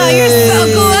 You're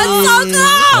so cool. That's so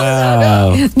cool.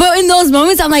 Wow. But in those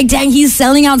moments, I'm like, dang, he's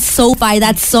selling out SoFi.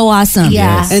 That's so awesome.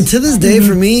 Yeah. And to this day,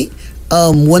 for me,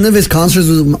 one of his concerts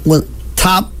was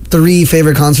top 3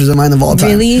 favorite concerts of mine of all time.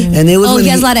 Really? And it was when he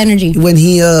has a lot of energy. when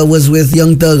he was with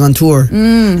Young Thug on tour,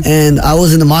 and I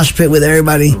was in the mosh pit with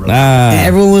everybody. And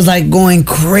everyone was like going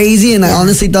crazy, and I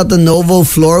honestly thought the Novo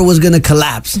floor was gonna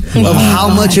collapse of how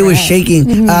much it was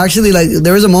shaking. I actually, like,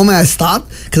 there was a moment I stopped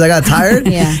because I got tired,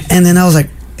 and then I was like,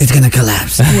 it's gonna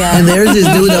collapse. And there's this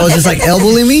dude that was just like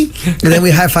elbowing me, and then we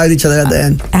high-fived each other at the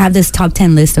end. I have this top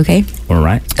 10 list, okay? All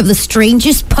right. Of the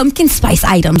strangest pumpkin spice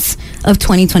items of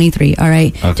 2023. All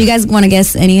right. Okay. Do you guys want to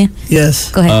guess any?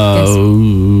 Yes. Go ahead.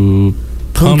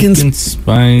 Pumpkin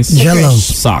spice Jello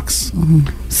socks.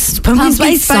 Pumpkin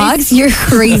spice socks? You're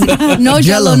crazy. No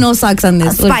Jello, no socks on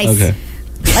this. Spice. Okay.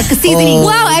 Like a seasoning.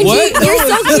 Wow, Angie, What? you're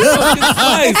so cute.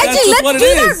 Spice. That's Actually, just what let's it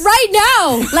do that is. right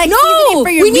now. Like no, seasoning for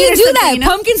your we need meat to or do something, that. you know?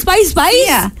 Pumpkin spice spice?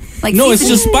 Yeah. Like No, it's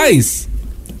seasoning. just spice.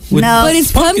 With No. But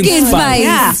it's pumpkin spice.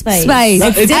 Yeah. Spice.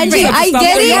 It's Angie, different. I Stop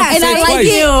get worrying it, about and I saying like spice.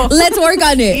 it. Let's work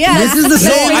on it. Yeah. This is the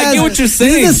same I as, get what you're This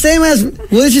saying. is the same as,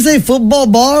 what did you say, football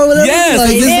bar or whatever? Yes, Like,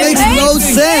 this it makes no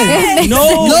sense.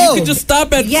 No, No. you can just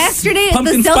stop at Yesterday,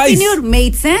 pumpkin the selfie spice. nude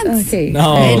made sense. Okay.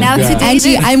 No, And now God. today,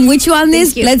 Angie, I'm with you on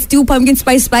this. Thank you. Let's do pumpkin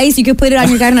spice spice. You can put it on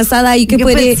your carne asada. You can can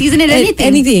put put it season it anything.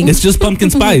 anything. It's just pumpkin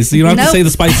spice. You don't have to Nope. say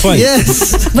the spice twice.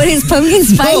 Yes. But it's pumpkin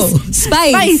spice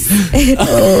spice.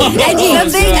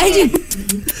 Angie,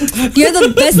 you're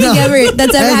the best thing ever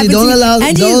that's ever Angie, happened don't to me. allow-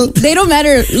 Angie, don't- they don't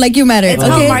matter like you matter. It's okay?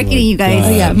 called marketing, you guys.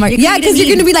 God. Yeah, You're because you're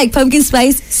creating gonna be like pumpkin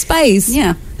spice spice.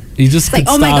 Yeah. You just like,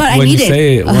 could oh my stop God, I when you need it.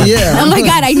 say it. Yeah. Oh my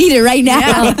god, I need it right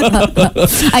now.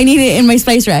 I need it in my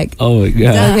spice rack. Oh my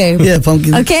God. Okay. Yeah,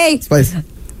 pumpkin Okay. spice.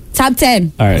 Top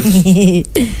 10. All right.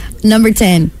 Number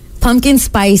 10. Pumpkin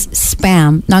spice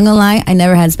spam. Not gonna lie, I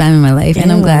never had spam in my life,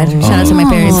 and I'm glad. Shout out to my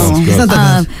parents. Sounds It's not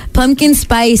that Pumpkin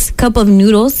spice cup of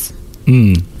noodles.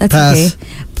 That's Pass.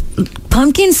 okay.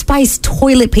 Pumpkin spice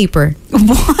toilet paper.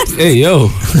 What? Hey, yo.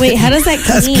 Wait, how does that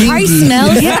clean? Probably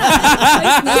smells.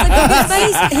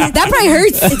 That probably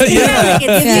hurts. It's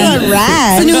a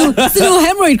rat. It's a new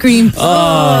hemorrhoid cream. Who's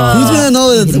gonna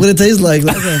know what it tastes like?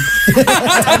 Well,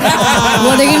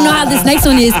 they're gonna know how this next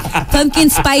one is. Pumpkin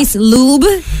spice lube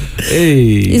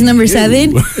Hey. is number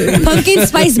 7. Pumpkin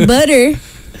spice butter.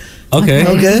 Okay.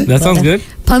 Okay. That sounds good.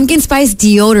 Pumpkin spice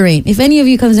deodorant. If any of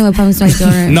you comes in with pumpkin spice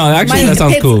deodorant. No, actually, that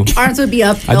sounds cool. Arms would be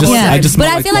up. I just But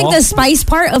smell I feel like cloth. the spice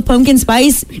part of pumpkin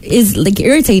spice is like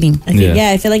irritating.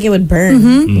 Yeah, I feel like it would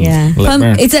burn. Yeah. Let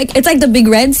burn. It's like the big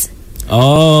reds.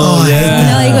 Oh, You yeah.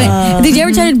 know, like did you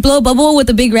ever try to blow a bubble with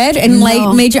a big red and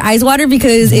like made your eyes water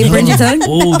because it burned your tongue?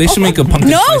 Oh, they should make a pumpkin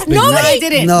spice thing. nobody I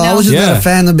didn't. No, I was just not a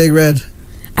fan of Big Red.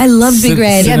 I love big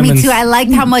red. Yeah, me Cinnamon- too. I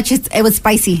liked how much it was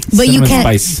spicy. But you cinnamon can't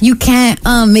spice. you can't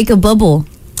make a bubble.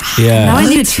 Yeah. Now I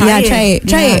need to try it.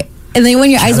 Try it. And then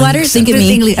when your eyes water, think of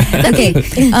me. Okay.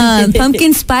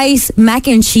 Pumpkin spice mac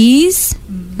and cheese.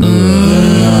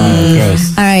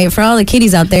 Gross. All right, for all the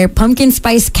kitties out there, pumpkin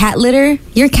spice cat litter.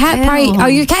 Your cat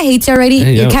your cat hates you already.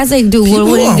 Hey, your yo. cat's like, dude,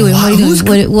 what are you doing? What are you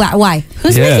doing? Why?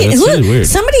 Who's Yeah, making? that's really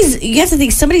weird. You have to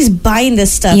think somebody's buying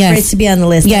this stuff Yes. for it to be on the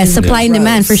list. Yeah, That is supply and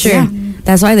demand for gross. sure.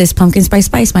 That's why this pumpkin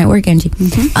spice might work, Angie.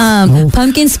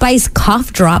 Pumpkin spice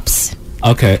cough drops.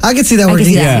 Okay. I can see that I can working.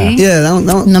 see that. Yeah, that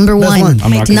one, Number that's one.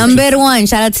 I'm rocking Number 1.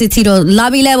 Shout out to Tito.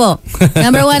 Lobby level.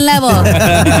 Number 1 level.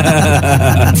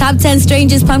 Top 10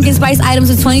 strangest pumpkin spice items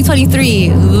of 2023.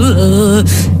 Ooh.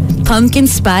 Pumpkin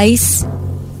spice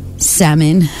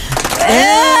salmon.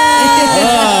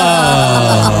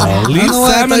 Oh, leave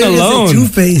salmon alone.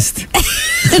 Toothpaste.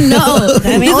 No, it's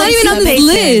not even on this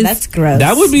list. That's gross.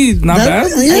 That would be not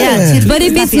bad. Yeah. But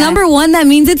if it's number 1, that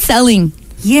means it's selling.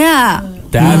 Yeah.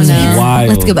 That's wild.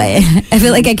 Let's go buy it. I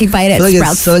feel like I could buy it I at feel like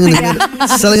it's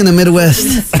Sprouts. selling in the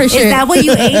Midwest. For sure. Is that what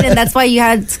you ate and that's why you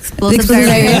had explosive Explosive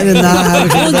diarrhea? I did not have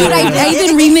it. Oh, dude, I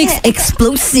even remixed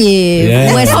Explosive.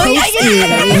 Yeah. West Oh, Coast. You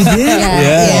did?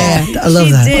 Yeah. A love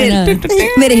that.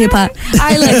 Made it hip hop. All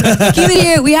right, look, keep it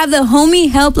here. We have the homie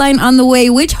helpline on the way.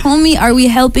 Which homie are we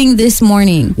helping this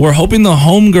morning? We're hoping the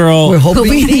homegirl. We're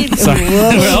hoping. Sorry.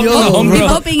 We're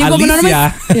hoping the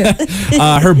homegirl.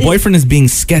 Alicia. Her boyfriend is being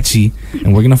sketchy,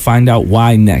 and we're gonna find out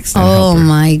why next. Oh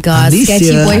my God,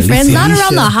 sketchy boyfriends. Not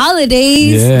around the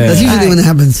holidays. Yeah. That's usually when it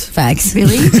happens. Facts.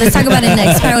 Really? Let's talk about it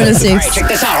next. Power 106. Check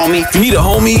this out, homie. Need a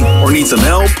homie or need some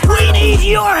help? We need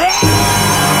your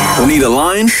help. Or need a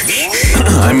line?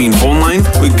 I mean, phone line?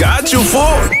 We got you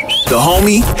for the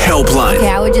homie helpline. Okay,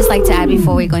 I would just like to add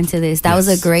before we go into this, that was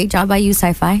a great job by you,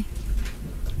 Sci-Fi,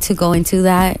 to go into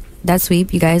that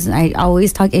sweep. You guys, I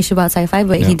always talk ish about Sci-Fi,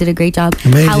 but he did a great job.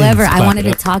 Amazing. However, I wanted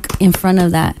to talk in front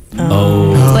of that.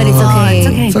 Oh. But it's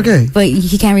okay. It's okay. But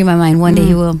he can't read my mind. One day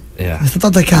he will. Yeah. I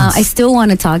thought that counts. I still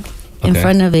want to talk in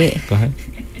front of it. Go ahead.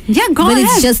 Yeah, go But ahead.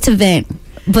 it's just to vent.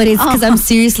 But it's because I'm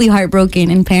seriously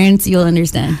heartbroken, and parents, you'll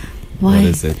understand. What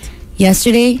is it?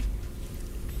 Yesterday,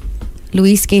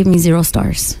 Luis gave me 0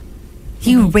 stars.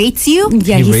 He rates you?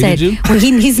 Yeah, He he rated said. you? Well,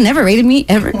 he's never rated me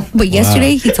ever. But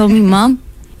yesterday, he told me, Mom,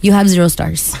 you have 0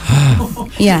 stars.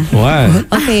 Yeah. Why?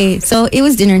 Okay, so it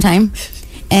was dinner time,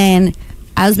 and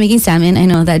I was making salmon. I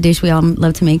know that dish we all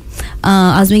love to make.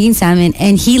 I was making salmon,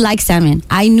 and he likes salmon.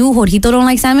 I knew Jorgito don't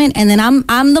like salmon, and then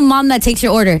I'm the mom that takes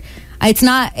your order. It's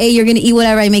not, hey, you're going to eat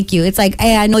whatever I make you. It's like,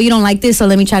 hey, I know you don't like this, so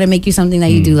let me try to make you something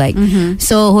that you do like.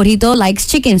 So Jorgito likes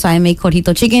chicken, so I make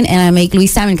Jorgito chicken, and I make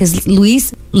Luis salmon, because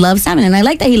Luis loves salmon, and I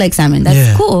like that he likes salmon.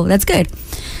 That's cool. That's good.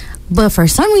 But for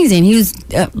some reason, he was,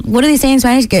 what do they say in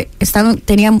Spanish? Que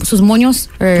tenía sus moños?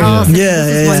 Or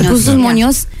Sus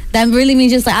moños. That really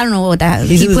means just like, I don't know what that,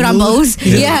 he put on bows.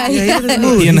 Yeah.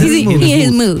 He in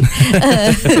his mood.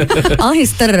 All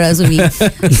his tarras with me.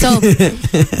 So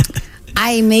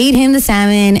I made him the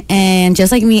salmon, and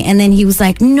just like me, and then he was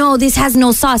like, no, this has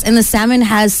no sauce, and the salmon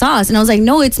has sauce. And I was like,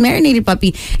 no, it's marinated, puppy.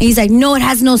 And he's like, no, it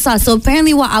has no sauce. So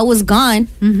apparently while I was gone,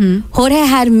 Jorge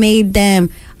had made them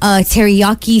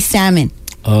teriyaki salmon.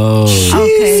 Oh.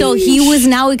 Okay. So he was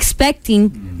now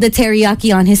expecting the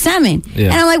teriyaki on his salmon.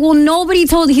 Yeah. And I'm like, well, nobody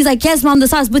told. He's like, yes, Mom, the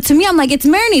sauce. But to me, I'm like, it's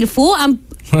marinated, fool.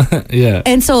 Yeah.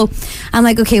 And so I'm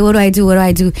like, okay, what do I do?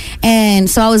 And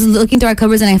so I was looking through our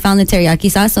cupboards, and I found the teriyaki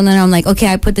sauce. And then I'm like, okay,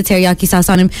 I put the teriyaki sauce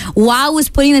on him. While I was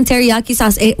putting the teriyaki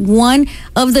sauce, one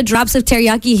of the drops of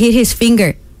teriyaki hit his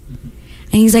finger.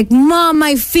 And he's like, Mom,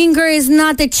 my finger is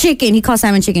not the chicken. He calls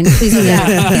salmon chicken. Please don't do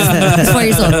that. He's 4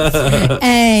 years old.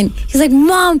 And he's like,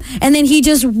 Mom. And then he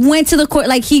just went to the corner.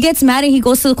 Like, he gets mad and he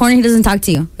goes to the corner. He doesn't talk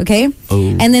to you. Okay?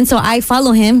 Oh. And then so I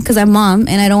follow him because I'm mom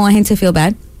and I don't want him to feel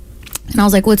bad. And I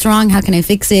was like, what's wrong? How can I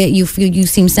fix it? You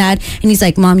seem sad. And he's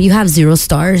like, Mom, you have 0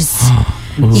 stars.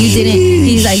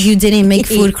 He's like, you didn't make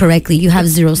food correctly. You have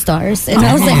 0 stars. And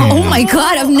I was like, oh my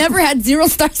God, I've never had 0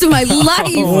 stars in my life.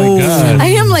 Oh my God. I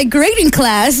am like grading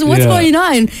class. What's going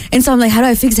on? And so I'm like, how do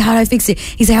I fix it?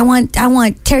 He's like, I want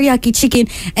teriyaki chicken.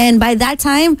 And by that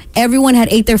time, everyone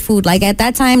had ate their food. Like at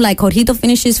that time, like Jorgito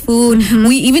finished his food.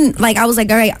 We even like, I was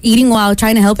like, all right, eating while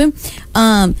trying to help him.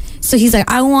 So he's like,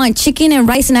 I want chicken and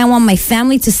rice, and I want my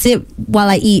family to sit while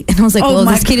I eat. And I was like, well,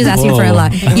 this kid is asking for a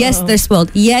lot. Yes, they're spoiled.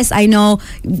 Yes, I know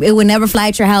it would never fly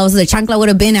at your house. The chancla would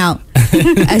have been out.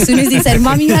 As soon as he said,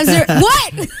 Mommy, you have 0.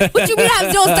 What? What you mean I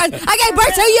have 0 stars? I gave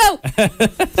birth to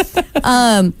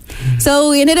you.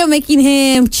 So we ended up making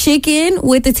him chicken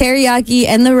with the teriyaki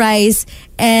and the rice,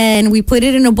 and we put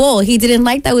it in a bowl. He didn't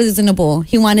like that it was in a bowl.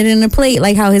 He wanted it in a plate,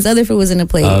 like how his other food was in a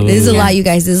plate. This is a lot, you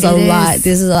guys. This is a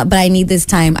lot. But I need this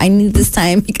time.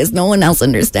 Because no one else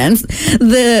understands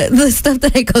the stuff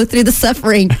that I go through, the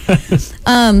suffering.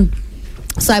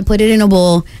 So I put it in a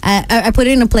bowl. I put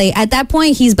it in a plate. At that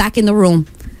point, he's back in the room.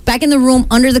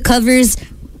 Under the covers.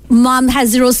 Mom has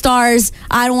 0 stars.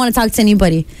 I don't want to talk to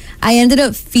anybody. I ended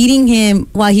up feeding him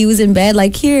while he was in bed,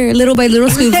 like here, little by little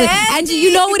scoops. Angie,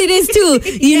 you know what it is too.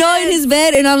 You know, in his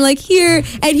bed, and I'm like here,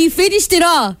 and he finished it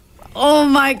all. Oh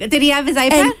my God. Did he have his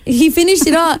iPad? And he finished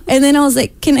it all, and then I was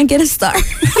like, can I get a star?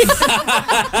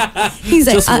 He's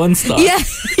like, just 1 star. Yeah.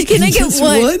 Can I get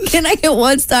one? Can I get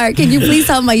 1 star? Can you please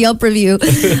have my Yelp review?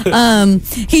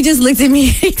 He just looked at me.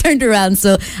 He turned around.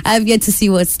 So I have yet to see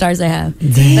what stars I have.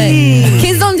 But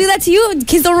kids don't do that to you?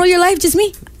 Kids don't rule your life? Just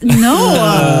me?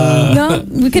 No. No?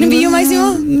 We couldn't be you,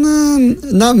 Maximo? No,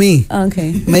 not me.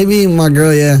 Okay. Maybe my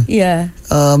girl, yeah. Yeah.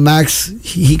 Max,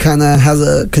 he kind of has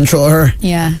a control of her.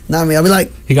 Yeah. Not me. I'll be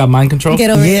like, he got mind control? Get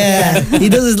over it. He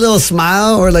does this little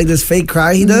smile or like this fake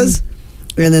cry he does,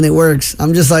 and then it works.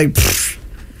 I'm just like,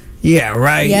 Yeah,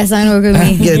 right. Yes, I know work with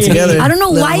me. Get it together. I don't know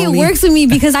Little why it homie. works with me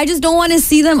because I just don't want to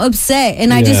see them upset,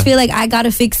 and I just feel like I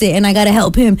gotta fix it, and I gotta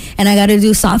help him, and I gotta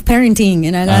do soft parenting,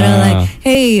 and I gotta like,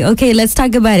 hey, okay, let's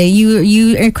talk about it.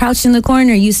 You are crouched in the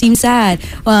corner. You seem sad.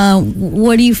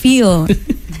 What do you feel?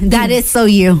 That is so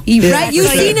you. Right? You've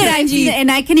seen it, Angie.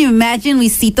 And I can imagine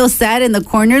Luisito sad in the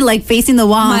corner, like facing the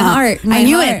wall. My heart. I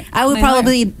knew it. I would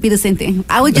probably be the same thing.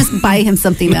 I would just buy him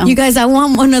something though. You guys, I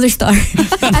want another star.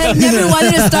 I've never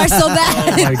wanted a star so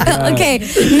bad. Okay,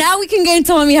 now we can get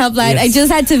into Homie Helpline. I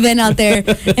just had to vent out there.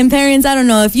 And parents, I don't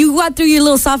know. If you got through your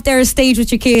little soft air stage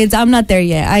with your kids, I'm not there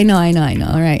yet. I know.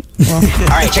 All right. Well. All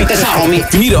right, check this out, homie.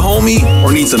 You need a homie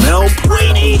or need some help?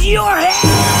 We need your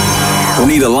help. Or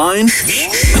need a line?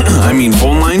 I mean,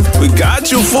 phone line? We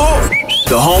got you for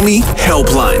the Homie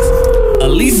Helpline.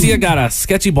 Alicia got a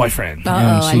sketchy boyfriend,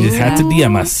 and she just had to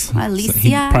DM us. Alicia. So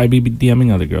he'd probably be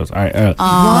DMing other girls. All right. What?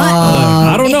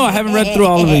 I don't know. I haven't read through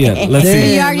all of it yet. Let's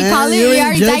see. You already called it? You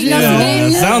already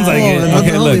diagnosed it? Sounds like it.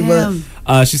 Okay, look.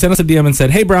 She sent us a DM and said,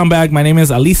 "Hey, Brown Bag, my name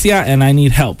is Alicia, and I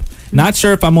need help. Not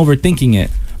sure if I'm overthinking it.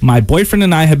 My boyfriend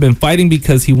and I have been fighting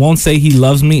because he won't say he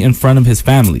loves me in front of his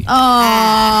family."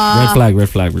 Oh. Red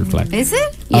flag. Is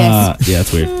it? Yes. Yeah,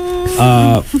 it's weird.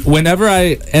 Whenever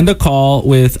I end a call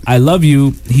with "I love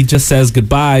you," he just says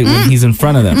goodbye when he's in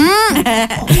front of them.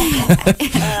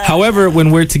 However,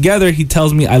 when we're together, he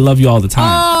tells me "I love you" all the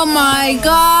time. Oh my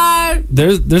God.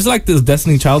 There's like this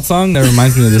Destiny Child song that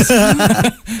reminds me of this.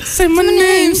 Say my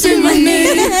name, say my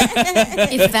name.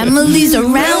 If family's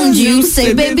around you,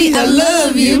 say baby I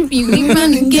love you. You be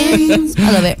running games.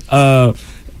 I love it.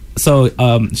 So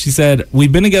she said,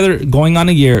 we've been together going on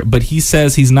a year, but he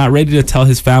says he's not ready to tell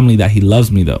his family that he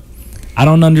loves me though. I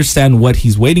don't understand what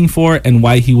he's waiting for and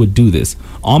why he would do this.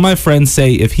 All my friends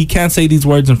say if he can't say these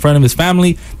words in front of his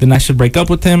family, then I should break up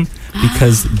with him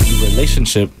because the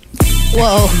relationship...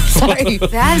 Whoa, sorry.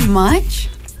 That much?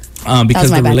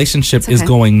 Because the relationship is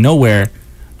going nowhere.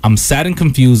 I'm sad and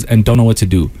confused and don't know what to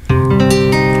do.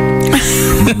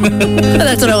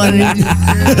 That's what I wanted to do.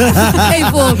 Hey,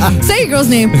 fool, say your girl's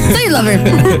name. Say you love her.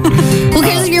 Who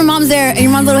cares if your mom's there and your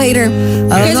mom's a little hater? Who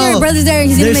cares if your brother's there and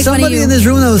he's going to make fun of you? There's somebody in this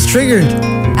room that was triggered.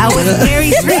 I was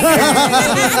very triggered.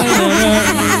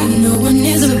 No one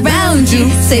is around you.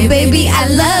 Say, baby, I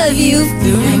love you.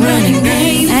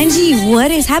 Angie,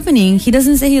 what is happening? He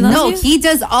doesn't say he loves you? No, he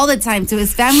does all the time to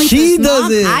his family. She to his does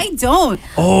mom. it. I don't.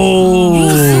 Oh.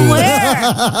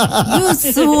 You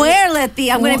swear, Letty.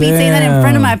 I'm going to be saying that in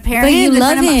front of my parents. But you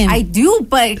love him. I do,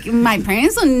 but my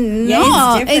parents don't know.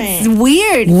 Yeah, it's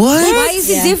weird. What? Why is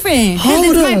it different? Because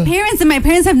it's my parents, and my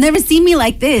parents have never seen me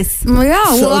like this.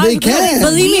 Yeah, So they can.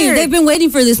 Believe me, they've been waiting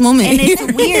for this moment. And it's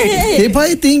weird. They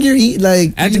probably think you're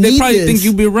like. Actually, they probably think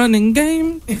you be running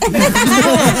game. No,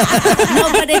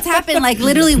 but it's happened. Like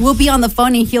literally, we'll be on the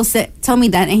phone and he'll tell me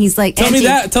that, and he's like, Tell me Angie,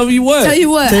 that. Tell me what. Tell you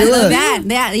what. Say what? that,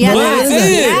 yeah,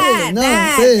 What?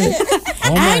 that.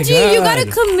 Oh my Angie, God. you gotta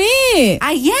commit.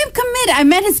 I am committed. I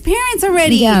met his parents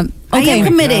already. Yeah. I Okay. am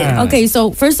committed. God. Okay,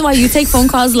 so first of all, you take phone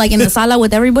calls like in the sala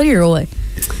with everybody or what?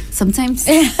 Sometimes.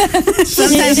 So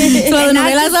the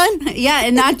novela's on? Yeah,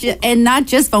 and not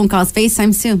just phone calls,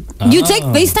 FaceTime too. You take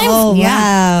FaceTime? Oh,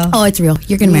 Yeah. wow. Oh, it's real.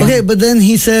 You're gonna marry. Okay, but then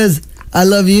he says, "I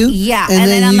love you." Yeah,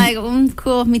 and then I'm like,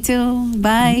 cool, me too.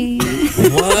 Bye.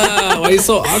 Wow, why are you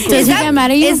so awkward? Does he get mad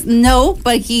at you? No,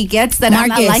 but he gets that I'm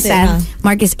not like that.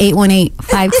 Marcus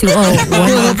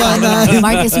 818-520-1051.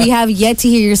 Marcus, we have yet to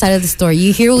hear your side of the story.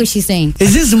 You hear what she's saying.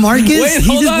 Is this Marcus? Wait, He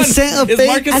hold just on. sent a Is fake.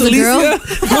 Marcus As a girl? Alicia?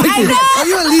 Marcus, are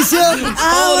you Alicia?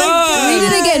 Hold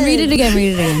on. Read it again.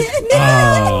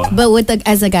 Oh. But with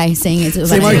as a guy saying it.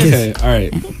 Say Marcus. Okay, all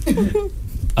right.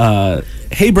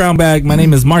 Hey, Brown Bag, my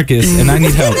name is Marcus, and I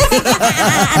need help.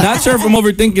 Not sure if I'm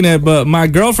overthinking it, but my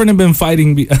girlfriend have been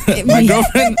fighting. My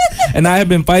girlfriend and I have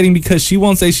been fighting because she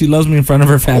won't say she loves me in front of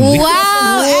her family.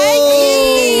 Wow,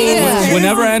 Angie.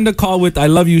 Whenever I end a call with "I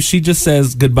love you," she just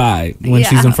says goodbye when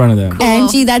she's in front of them.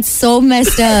 Angie, that's so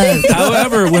messed up.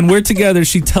 However, when we're together,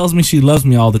 she tells me she loves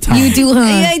me all the time. You do, huh?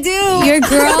 Yeah, I do. Your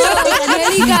girl,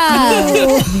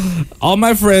 Angelica. All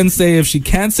my friends say if she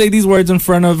can't say these words in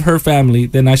front of her family,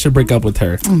 then I should break up with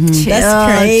her.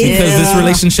 That's crazy. Because this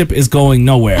relationship is going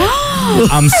nowhere.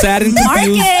 I'm sad and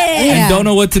confused and don't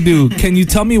know what to do. Can you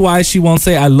tell me why she won't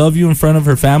say "I love you" in front of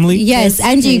her family? Yes,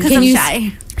 Angie, Because can I'm you?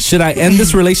 shy. Should I end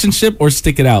this relationship or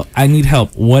stick it out? I need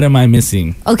help. What am I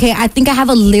missing? Okay, I think I have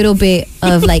a little bit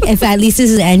of like, if at least this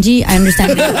is Angie, I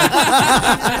understand.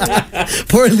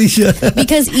 Poor Alicia.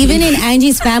 Because even in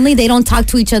Angie's family, they don't talk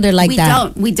to each other like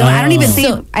that. We don't. I don't even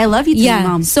say I love you to my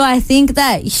mom. So I think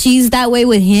that she's that way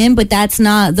with him, but that's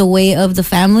not the way of the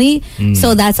family.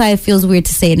 So that's why it feels weird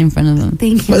to say it in front of him.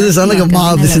 Thank you. But it sounds like a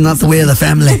mom. This is not the way of the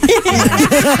family.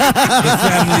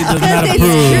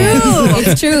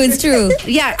 It's true.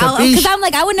 Yeah, because I'm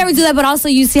like, I would never do that, but also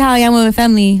you see how I am with my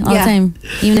family all the time,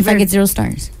 even if I get 0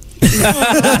 stars.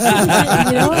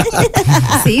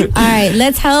 See? All right,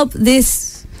 let's help this.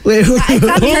 Wait,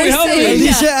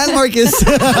 Alicia and Marcus.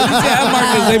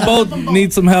 They both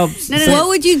need some help. No. What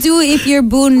would you do if your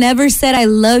boo never said "I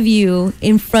love you"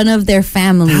 in front of their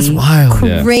family? That's wild.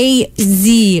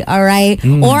 Crazy. All right.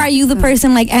 Or are you the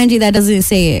person like Angie that doesn't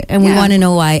say it, and we want to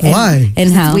know why? Why?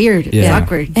 And how? It's weird. Yeah. It's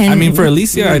awkward. I mean, for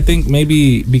Alicia, I think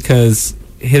maybe because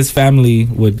his family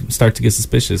would start to get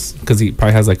suspicious because he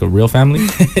probably has like a real family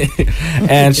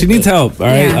and she needs help. All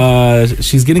right.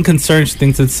 She's getting concerned. She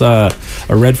thinks it's a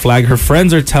red flag. Her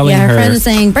friends are telling her. Her friends are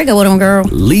saying, break up with him, girl.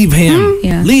 Leave him.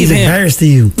 Yeah. Leave He's him. embarrassed to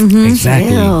you. Exactly.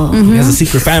 He has a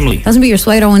secret family. That's gonna be your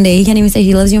sweater one day. He can't even say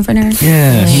he loves you in front of her.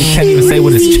 Yeah. He can't even say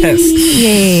with his chest.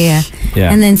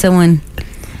 Yeah. And then someone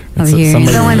over here.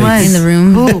 Someone was in the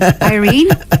room. Who? Irene?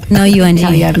 No, you, Angie. Oh,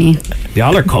 you have me.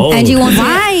 Y'all are cold. Angie won't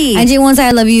Why? Angie won't say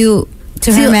I love you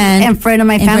to her man in front of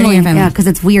my in front of family. your family. Yeah, because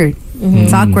it's weird.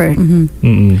 It's awkward.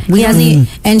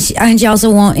 Angie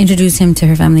also won't introduce him to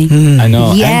her family. I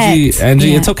know. Yet.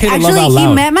 Angie, it's okay to love out loud.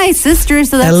 He met my sister,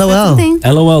 so that's LOL. the thing.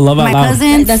 LOL, love out My loud.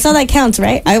 cousin. That's all that counts,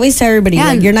 right? I always tell everybody,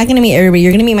 like, you're not going to meet everybody.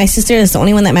 You're going to meet my sister. That's the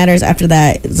only one that matters. After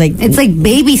that, it's like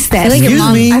baby steps. I feel like your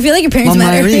mom. me. I feel like your parents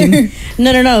Mama matter. Irene.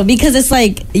 No, because it's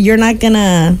like you're not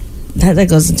gonna. That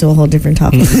goes into a whole different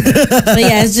topic. But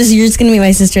yeah, it's just you're just gonna meet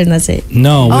my sister and that's it.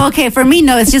 No. Oh, okay, for me,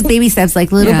 no. It's just baby steps,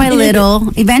 like little by little.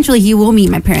 Eventually, he will meet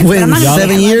my parents. Wait, but I'm not gonna 7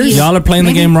 say I love years? you. Y'all are playing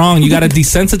the game wrong. You got to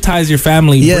desensitize your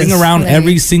family. Yes. Bring around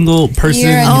every single person.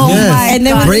 Oh Yes. my And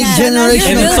then God. Break You're generational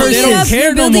And then building, they don't it up, care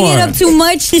you're no building more. it up too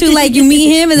much to like you meet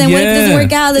him and then when it doesn't Yeah.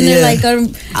 work out, then they're like,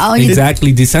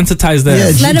 Exactly. Desensitize them.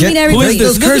 Yeah, let him meet Who is everybody.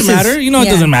 this? It doesn't matter. You know it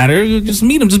Yeah. doesn't matter. You just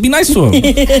meet him. Just be nice to him.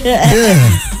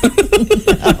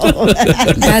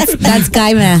 That's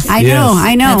guy math. I know.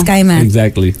 That's guy math.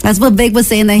 Exactly. That's what Big was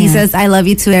saying, that he says, I love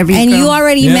you to every And girl. you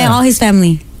already met all his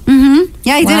family.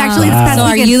 Yeah, he did actually. This past So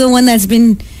are weekend. you the one that's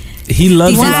been? He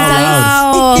loves you out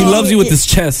Wow. loud. He loves you with his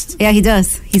chest. Yeah, he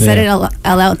does. He said it out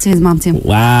loud to his mom, too.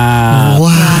 Wow.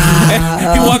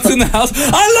 Wow. He walks in the house.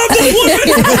 I love this woman.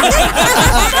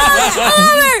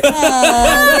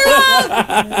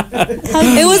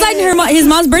 It was like his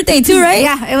mom's birthday too, right?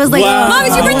 Yeah, it was like, Wow. Mom,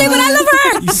 it's your birthday, but I love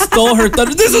her. You stole her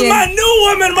thunder. This is my new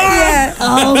woman, Mom.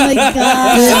 Oh my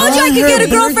god! Told you I could get a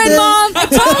girlfriend, Mom. I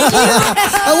told you.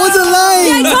 I wasn't lying.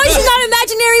 Yeah, I told you she's not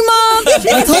imaginary, Mom.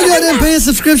 I told you I didn't pay a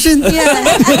subscription.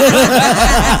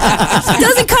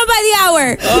 Doesn't come by the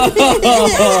hour.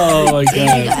 Oh my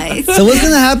God. So what's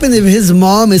gonna happen if his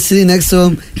mom is sitting next to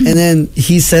him and then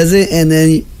he says it and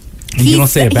then You don't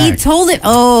say it back. He told it.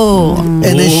 Oh. and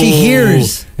then she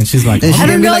hears And she's like, and she's I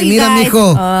gonna don't be know, like, you "Mira, guys."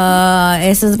 mijo."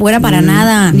 Eso es buena para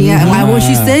nada. Yeah, why would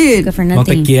she say it? Good for no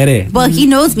te nothing. quiere. Well, he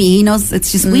knows me. He knows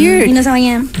it's just weird. He knows how I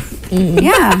am.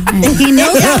 Yeah. He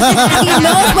knows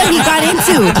what he got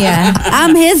into. Yeah.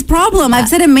 I'm his problem. I've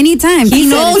said it many times. He He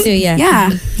said it knows. too, yeah. Yeah.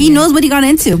 He knows what he got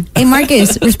into. Hey,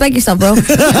 Marcus, respect yourself, bro.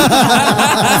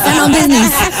 Stand on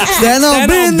business. Stand on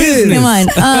business. Come on.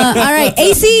 All right,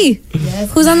 AC.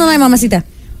 Who's on the line, mamacita?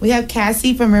 We have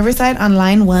Cassie from Riverside on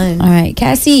line 1. All right,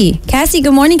 Cassie. Cassie,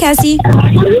 good morning, Cassie.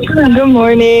 Good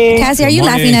morning. Cassie, are you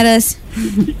laughing at us?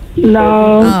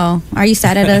 No. Oh, are you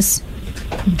sad at us?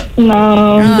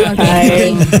 No. Oh,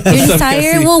 okay. You're just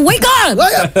tired? Well, wake up!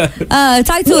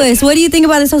 Talk to us. What do you think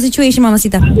about this whole situation,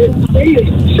 mamacita?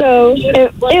 So,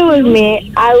 if it was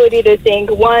me, I would either think,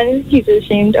 one, he's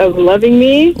ashamed of loving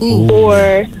me,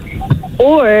 or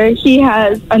he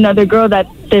has another girl that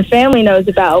the family knows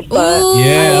about. But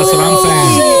Yeah, that's what I'm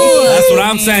saying. That's what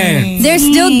I'm saying. They're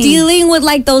still dealing with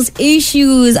like those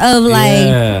issues of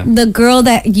like the girl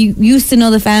that you used to know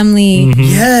the family.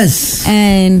 Yes.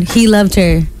 And he loved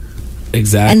her.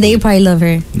 Exactly. And they probably love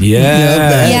her.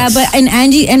 Yeah. Yeah, but and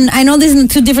Angie, and I know there's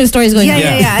two different stories going on.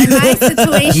 Yeah. In my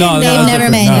situation, they've never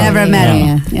met. Never met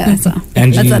him. Yeah. So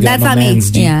Angie, that's not me.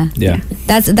 Yeah. Yeah.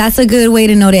 That's a good way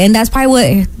to note it, and that's probably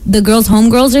what the girls'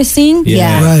 homegirls are seeing.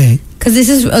 Yeah. Right. Because this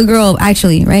is a girl,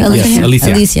 actually, right? Yes,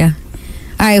 Alicia.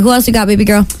 All right, who else you got, baby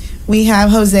girl? We have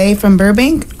Jose from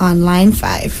Burbank on line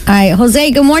 5. All right,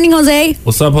 Jose. Good morning, Jose.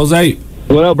 What's up, Jose?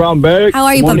 What up, Brown Bag? How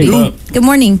are you, Morning. puppy? Good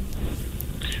morning.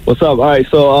 What's up? All right,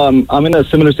 so I'm in a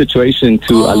similar situation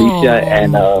to Alicia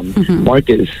and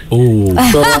Marcus. Oh.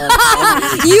 So,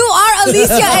 You are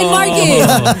Alicia and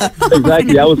Marcus.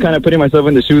 exactly. I was kind of putting myself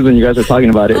in the shoes when you guys were talking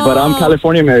about it. But I'm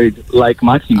California married, like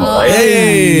Maximo, right?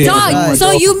 Hey. Dog,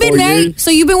 so you've been married,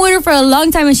 so you've been with her for a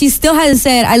long time and she still hasn't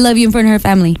said I love you in front of her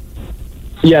family.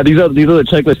 Yeah, these are the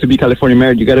checklists to be California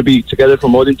married. You got to be together for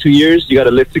more than 2 years. You got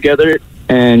to live together,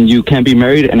 and you can't be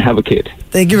married and have a kid.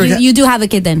 Thank you for You do have a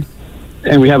kid then.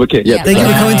 And we have a kid. Yeah. Thank you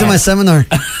for coming to my seminar.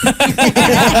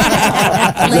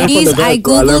 Ladies, I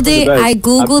googled it. I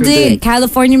googled it.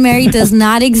 California married does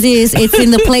not exist. It's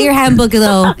in the player handbook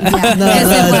though.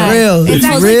 It's real. It's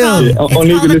real. Yeah,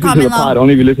 only if you listen to the pod.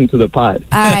 Only if you listen to the pod.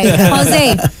 All right,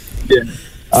 Jose.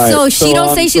 All right, So she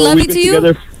don't say she love you we've to been you?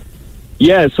 together-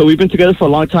 Yeah, so we've been together for a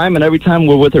long time, and every time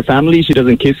we're with her family, she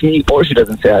doesn't kiss me or she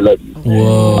doesn't say I love you.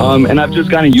 Whoa. And I've just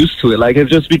gotten used to it. Like,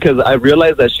 it's just because I've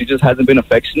realized that she just hasn't been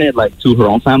affectionate, like, to her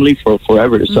own family for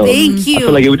forever. So Thank you. I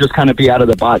feel like it would just kind of be out of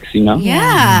the box, you know?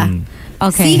 Yeah.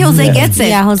 Okay. See, Jose gets it.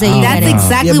 Yeah, Jose, you That's get it.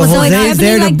 exactly Yeah, what's but going Jose on. is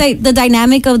Definitely there like the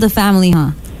dynamic of the family,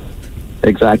 huh?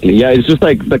 Exactly. Yeah, it's just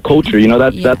like the culture, you know,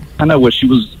 that's kind of what she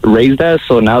was raised as.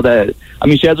 So now that, I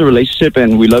mean, she has a relationship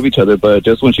and we love each other, but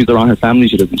just when she's around her family,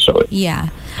 she doesn't show it. Yeah.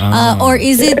 Or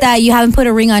is it that you haven't put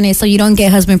a ring on it so you don't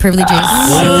get husband privileges?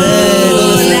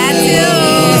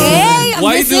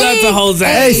 Why you do that to Jose?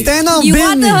 Hey, stand on You business.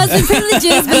 want the husband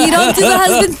privileges, but you don't do the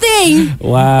husband thing.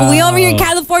 Wow. We over here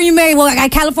California married. Well, I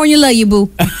California love you, boo.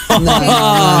 No, you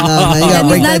gotta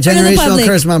break that Not in front of the generational public.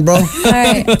 curse, man, bro. All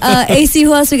right. AC,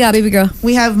 who else we got, baby girl?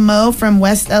 We have Mo from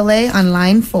West LA on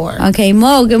line 4. Okay,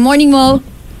 Mo. Good morning, Mo.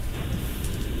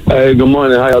 Hey, good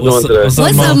morning. How y'all doing today? What's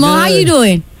up, Mo? How you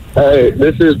doing? Hey,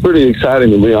 this is pretty exciting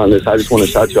to be honest. I just want to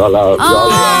shout y'all out.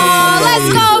 Oh,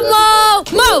 let's go, Mo.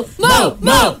 Mo, Mo,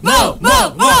 Mo, Mo, Mo,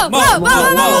 Mo, Mo, Mo,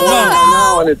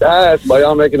 Now and it's ass, but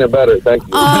y'all making it better. Thank you.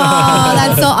 Oh,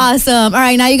 that's so awesome. All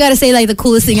right, now you got to say like the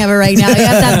coolest thing ever right now. You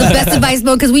have to have the best advice,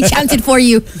 Mo, because we chanted for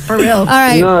you. For real. All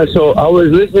right. No, so I was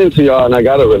listening to y'all and I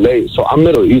gotta relate. So I'm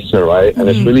Middle Eastern, right? And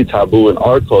it's really taboo in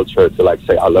our culture to like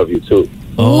say I love you too.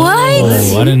 Oh, I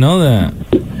didn't know that.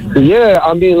 Yeah,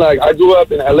 I mean, like, I grew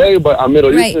up in LA, but I'm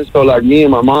Middle Eastern, so, like, me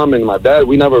and my mom and my dad,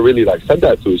 we never really, like, said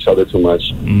that to each other too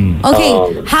much. Okay,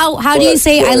 how do you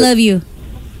say I love you?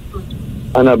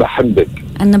 أنا بحبك.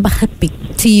 أنا بحبك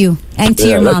to you and to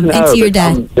your that's mom in and to your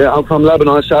Arabic. dad. I'm from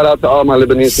Lebanon. Shout out to all my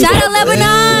Lebanese Shout people. out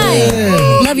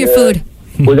Lebanon! Love your food.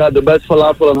 We got the best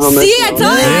falafel and hummus. See, I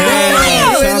told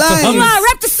you. Come on,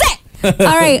 rep the set.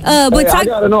 All right, but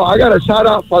I gotta shout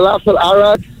out Falafel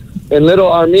Arak in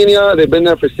Little Armenia. They've been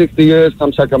there for 60 years.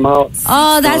 Come check them out.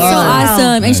 Oh, that's so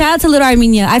awesome. And shout out to Little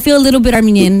Armenia. I feel a little bit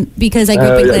Armenian because I grew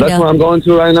up in That's Glendale. where I'm going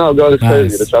to right now. Girl, it's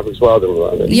crazy. The traffic's wild.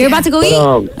 You're about to go eat?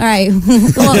 All right.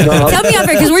 Well, tell me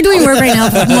after because we're doing work right now.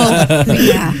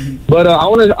 Yeah. But I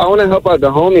want to help out the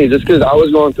homie just because I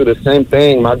was going through the same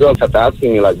thing. My girl kept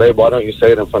asking me, like, babe, why don't you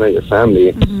say it in front of your family?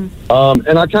 And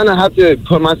I kind of had to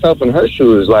put myself in her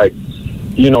shoes. Like,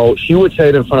 you know, she would say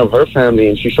it in front of her family,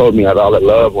 and she showed me all that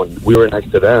love when we were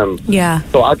next to them. Yeah.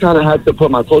 So I kind of had to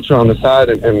put my culture on the side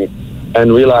and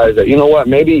realize that, you know what,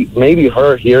 maybe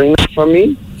her hearing that from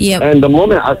me. Yep. And the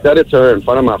moment I said it to her in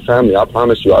front of my family, I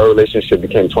promise you, our relationship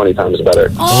became 20 times better.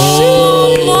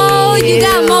 Oh, Mo, you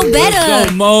got Mo better.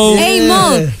 Let's go, Mo. Hey,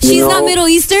 Mo, she's not Middle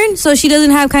Eastern, so she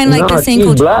doesn't have kind of like the same she's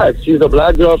culture. black. She's a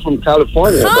black girl from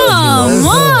California. Come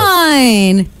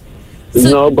on. You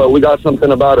know, but we got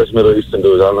something about us Middle Eastern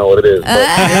dudes. I don't know what it is.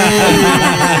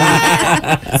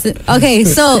 Okay,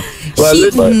 so But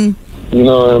listen, you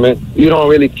know what I mean? You don't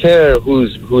really care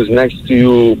who's next to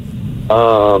you.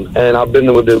 And I've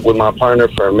been with my partner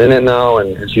for a minute now,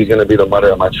 and she's going to be the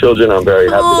mother of my children. I'm very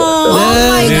happy Oh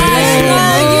my gosh,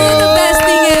 Mo, you're the best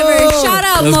thing ever. Shout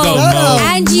out, Let's Mo. go, Mo.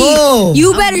 Angie,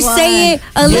 you better say it.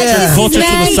 Alexis, Culture to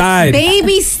the side.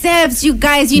 Baby steps, you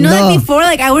guys. You know No. that before,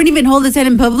 like, I wouldn't even hold his head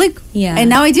in public. Yeah. And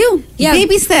now I do. Yeah.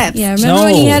 Baby steps. Yeah, remember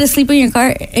when he had to sleep in his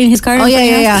car? Oh,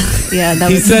 yeah. Yeah, that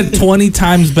He was said 20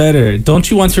 times better. Don't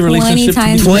you want your 20 relationship to be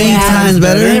times 20 times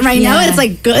better? And right now it's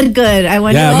like good. I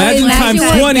wonder. Yeah, imagine imagine times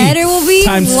what 20. better will be.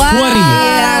 Times Wow. 20.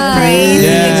 Yeah, crazy.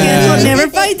 Yeah. Kids will never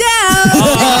find out.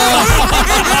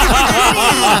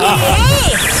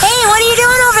 Hey, what are you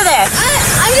doing over there?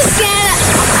 I'm just scared.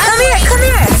 Come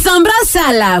here. Sombra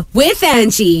Sala with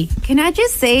Angie. Can I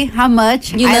just say how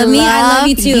much You love me? I love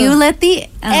you too. You Letty,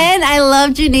 and I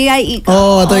love Janae Aiko.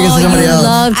 Oh, I thought you were going to say somebody else.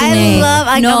 Love Janae.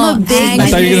 I'm a big. I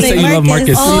thought you were going to say you love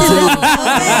Marcus. I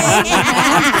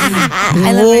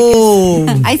love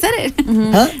Marcus. I said it.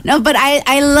 Huh? No, but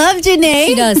I love Janae.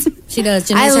 She does. She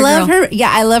does. I love her. Yeah,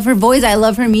 I love her voice. I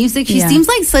love her music. She seems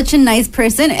like such a nice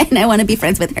person, and I want to be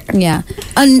friends with her. Yeah,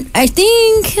 I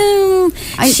think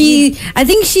I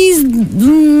think she's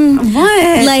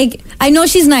what? Like, I know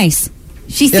she's nice.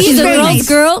 She's a girl's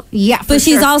girl. Yeah, but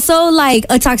she's also like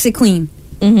a toxic queen.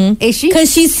 Mm-hmm. Is she?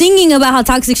 Because she's singing about how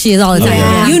toxic she is all the time.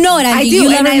 Yeah. You know it. I do. You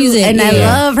love her music, and I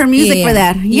love her music for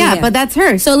that. Yeah, but that's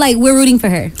her. So like, we're rooting for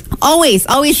her. Always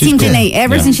Team Janae.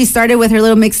 Ever since she started with her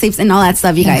little mixtapes and all that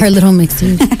stuff, you guys. Her little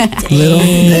mixtapes.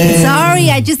 Sorry,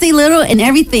 I just say little and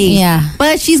everything. Yeah.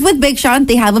 But she's with Big Sean.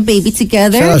 They have a baby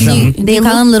together. They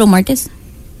call him Little Marcus.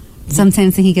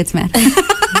 Sometimes he gets mad.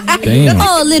 Damn.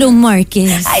 Oh, Little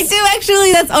Marcus. I do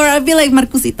actually. Or I'd be like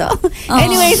Marcusito.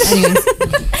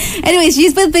 Anyways,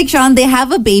 she's with Big Sean. They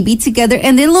have a baby together,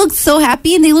 and they look so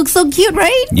happy and they look so cute,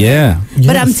 right? Yeah.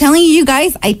 But I'm telling you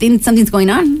guys, I think something's going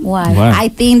on. Why? I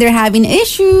think they're having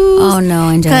issues. Oh no,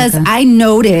 Angelica. Because I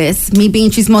noticed, me being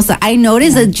Chismosa, I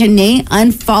noticed that Janae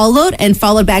unfollowed and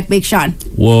followed back Big Sean.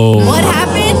 Whoa. What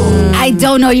happened? I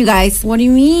don't know, you guys. What do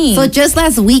you mean? So just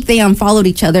last week they unfollowed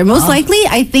each other. Most likely,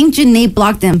 I think Janae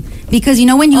blocked them because you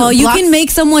know when you you can make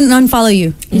someone unfollow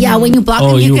you. Yeah, when you block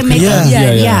them, you can make them.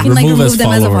 You can like remove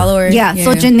them as a follower. Yeah.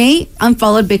 So Janae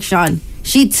unfollowed Big Sean.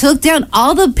 She took down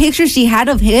all the pictures she had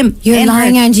of him. You're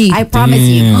lying, Angie. I promise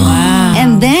you. Wow.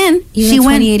 And then she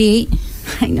went. 2088.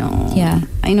 I know. Yeah.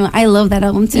 I know. I love that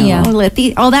album too. Yeah.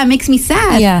 All that makes me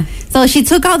sad. Yeah. So she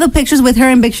took all the pictures with her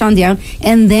and Big Sean down,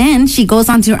 and then she goes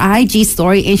onto her IG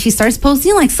story and she starts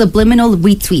posting like subliminal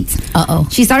retweets.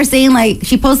 She starts saying like,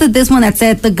 she posted this one that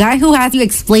said, "The guy who has you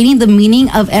explaining the meaning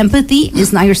of empathy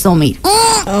is not your soulmate."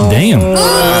 Damn.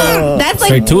 That's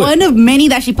like one of many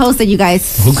that she posted, you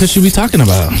guys. Who could she be talking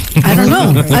about? I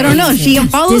don't know. She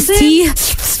unfollows this him.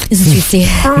 Is juicy.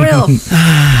 For real.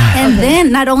 And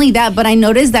then not only that, but I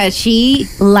noticed that she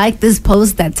liked this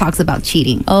post that talks about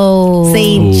cheating.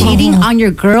 Saying cheating on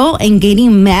your girl and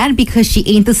getting mad because she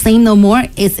ain't the same no more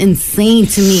is insane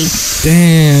to me.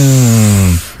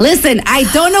 Damn. Listen, I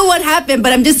don't know what happened,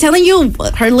 but I'm just telling you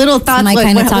her little thoughts. My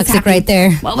kind of toxic right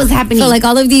there. What was happening? So like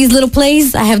all of these little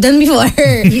plays I have done before.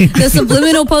 The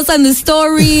subliminal post on the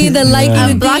story, the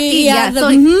liking, blocking. yeah. So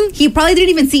he probably didn't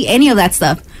even see any of that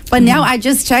stuff. But now I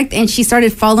just checked and she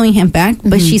started following him back,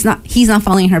 but he's not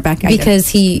following her back either. Because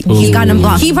he's gotten him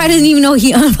blocked. He probably doesn't even know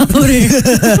he unfollowed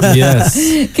her. Yes.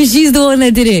 Because she's the one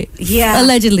that did it. Yeah.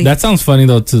 Allegedly. That sounds funny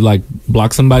though, to like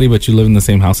block somebody but you live in the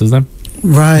same house as them.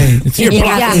 Right. It's your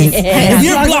block.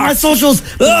 You're blocked on my socials.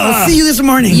 I'll see you this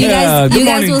morning. You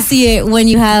guys will see it when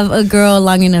you have a girl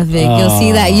long enough, Vic. You'll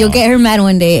see that. You'll get her mad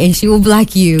one day and she will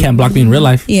block you. Can't block me in real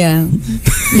life. Yeah.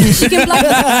 She can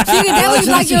definitely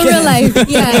block you in real life.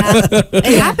 Yeah.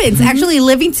 It happens. Actually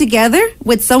living together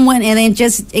with someone and then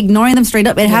just ignoring them straight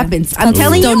up. It happens. I'm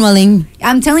telling you. Stonewalling.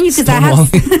 I'm telling you because I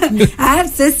have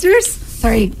sisters.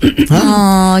 Sorry.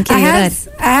 Oh, okay. I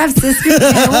have sisters.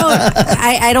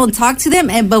 I don't talk to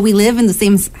them, but we live in the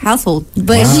same household.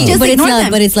 But she just it's ignores love.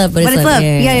 them. But it's love.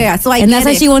 Yeah. So and that's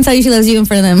why she won't tell you she loves you in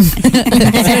front of them. She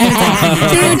didn't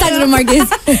even talk to Marcus.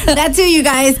 That too, you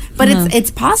guys. But it's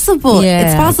possible. Yeah.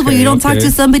 It's possible. You don't talk to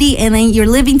somebody and then you're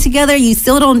living together. You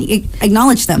still don't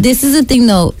acknowledge them. This is the thing,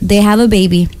 though. They have a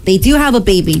baby. They do have a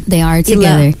baby. They are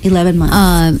together. 11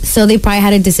 months. So they probably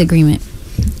had a disagreement.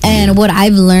 And what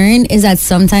I've learned is that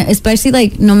sometimes, especially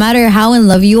like no matter how in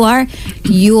love you are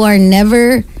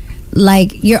never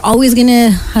like, you're always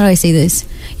gonna, how do I say this?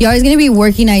 You're always gonna be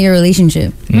working at your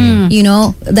relationship. You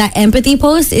know, that empathy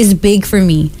post is big for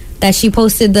me. That she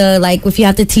posted the, like, if you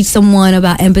have to teach someone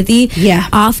about empathy. Yeah.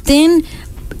 Often,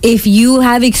 if you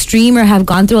have extreme or have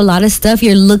gone through a lot of stuff,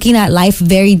 you're looking at life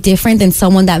very different than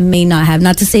someone that may not have.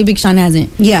 Not to say Big Sean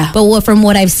hasn't. Yeah. But from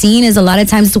what I've seen is a lot of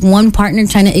times one partner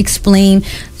trying to explain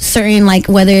certain, like,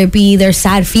 whether it be their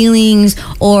sad feelings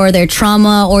or their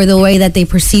trauma or the way that they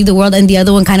perceive the world, and the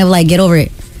other one kind of like, get over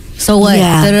it. So what?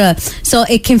 Yeah. Da-da-da. So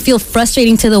it can feel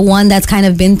frustrating to the one that's kind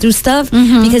of been through stuff,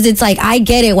 because it's like, I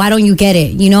get it, why don't you get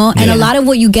it, you know? And a lot of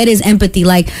what you get is empathy.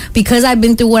 Like, because I've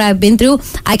been through what I've been through,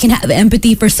 I can have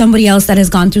empathy for somebody else that has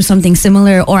gone through something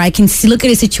similar, or I can look at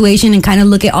a situation and kind of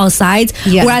look at all sides,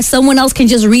 whereas someone else can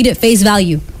just read it face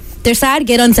value. They're sad,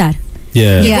 get unsad.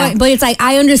 Yeah. But it's like,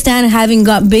 I understand having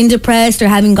been depressed or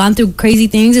having gone through crazy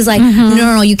things. It's like,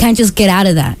 no, you can't just get out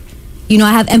of that. You know,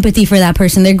 I have empathy for that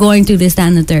person. They're going through this, that,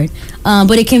 and the third.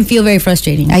 But it can feel very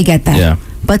frustrating. I get that. Yeah.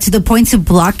 But to the point to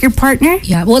block your partner?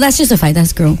 Yeah. Well, that's just a fight.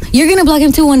 That's girl. You're going to block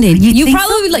him too one day. You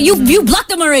probably, so? You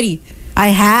blocked him already. I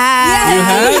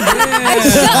have.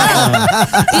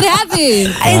 It happened.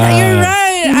 You're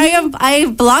right. I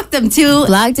blocked him too.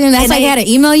 Blocked him. That's why he had to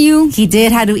email you. He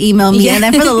did had to email me. And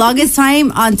then for the longest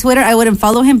time on Twitter, I wouldn't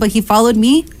follow him, but he followed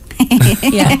me.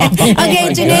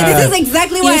 Okay, Janae, this is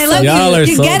exactly why I love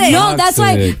you. You get it. No, that's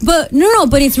why. But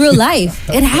but it's real life.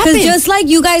 It happens. Because just like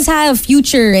you guys have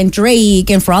Future and Drake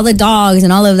and For All the Dogs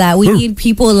and all of that, we need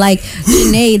people like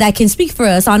Janae that can speak for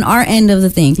us on our end of the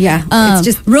thing. Yeah, it's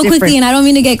just real different. quickly, and I don't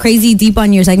mean to get crazy deep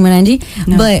on your segment, Angie,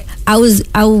 but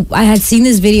I had seen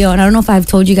this video, and I don't know if I've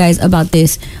told you guys about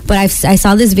this, but I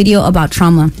saw this video about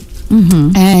trauma.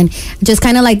 And just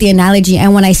kind of like the analogy,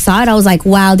 and when I saw it, I was like,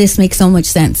 wow, this makes so much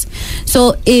sense.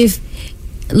 So if,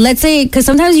 let's say, because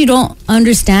sometimes you don't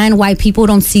understand why people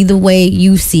don't see the way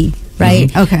you see,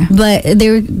 right? Okay. But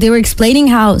they were explaining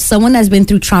how someone that's been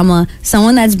through trauma,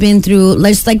 someone that's been through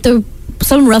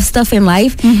some rough stuff in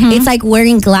life, it's like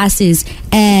wearing glasses,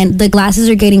 and the glasses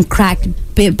are getting cracked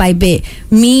bit by bit.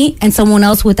 Me and someone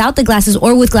else without the glasses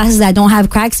or with glasses that don't have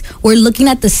cracks, we're looking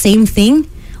at the same thing,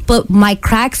 but my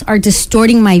cracks are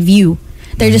distorting my view.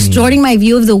 They're distorting my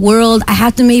view of the world. I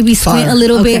have to maybe squint a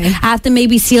little bit. I have to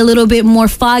maybe see a little bit more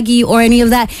foggy or any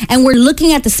of that. And we're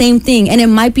looking at the same thing. And it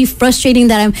might be frustrating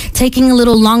that I'm taking a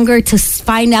little longer to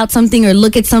find out something or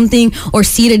look at something or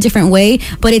see it a different way.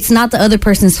 But it's not the other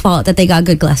person's fault that they got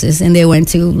good glasses and they went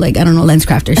to, like, I don't know, lens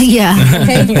crafters. Yeah.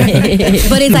 Okay?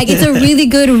 But it's like, it's a really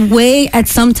good way at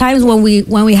sometimes when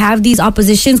we have these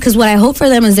oppositions, because what I hope for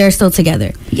them is they're still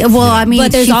together. Yeah, well, I mean,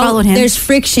 but there's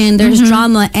friction, there's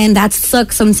drama, and that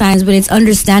sucks sometimes, but it's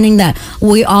understanding that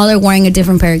we all are wearing a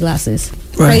different pair of glasses.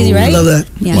 Crazy, right? I love that.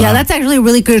 Yeah, that's actually a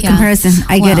really good comparison.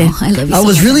 I get it. I love you. I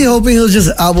was really hoping it was just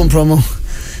album promo.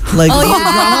 Like,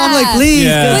 I'm like, please.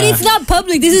 But it's not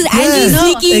public. This is Angie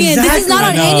sneaking in. This is not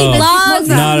on any blog.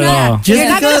 Not at all. You're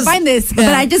not going to find this, but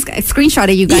I just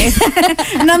screenshotted you guys.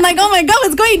 And I'm like, oh my God,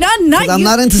 what's going on? I'm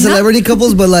not into celebrity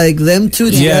couples, but like them two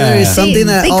together is something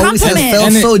that always has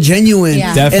felt so genuine.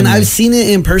 And I've seen it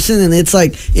in person, and it's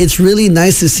like, it's really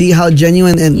nice to see how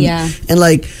genuine and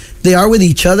like they are with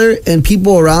each other and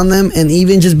people around them, and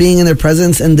even just being in their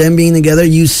presence and them being together,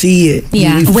 you see it.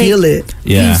 You feel it.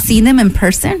 You've seen them in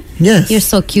person? Yes. You're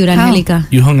so cute, Angelica.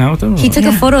 You hung out with them? He took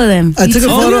a photo of them. I took a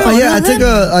photo. I took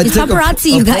a. It's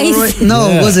paparazzi, you guys. No,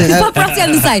 it wasn't. Paparazzi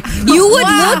on the side. You would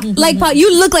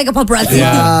look like a paparazzi.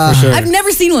 Yeah, for sure. I've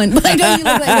never seen one, but I know you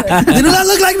look like one. They do not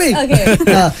look like me. Okay.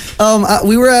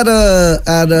 We were at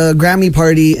a Grammy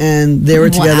party, and they were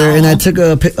together, and I took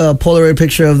a Polaroid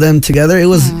picture of them together. It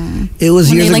was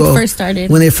years ago.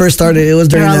 When they first started, it was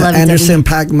during the Anderson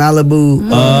 .Paak Malibu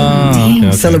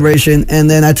celebration, and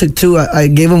then I took two. I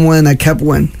gave him one, and I kept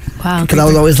one. Wow. Because I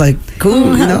was always like,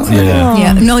 cool, you know?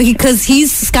 Yeah. No, because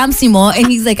he's scamsimo, and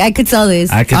he's like, I could sell this.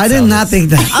 I did not think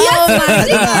that. Oh, my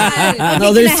God.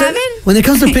 No, when it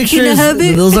comes to pictures,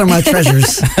 those are my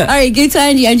treasures. All right, give it to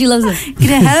Angie. Angie loves it.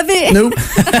 Can I have it? Nope.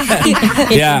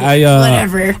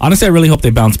 Whatever. Honestly, I really hope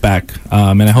they bounce back.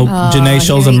 And I hope Janae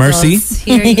shows them mercy.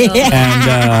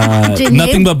 And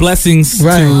nothing but blessings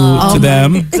to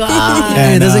them. God.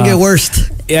 And it doesn't get worse.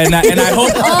 Yeah, and I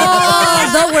hope.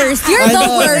 The worst. You're the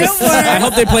worst. I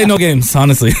hope they play no games,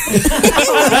 honestly. Now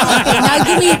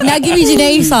give me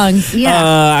Janae's song.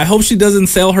 Yeah. I hope she doesn't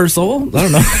sell her soul. I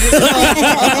don't know.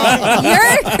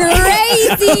 You're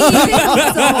crazy.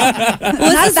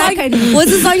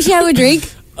 What's the song she had with Drake?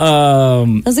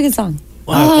 That's a good song.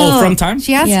 From Time?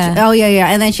 She has. Oh yeah.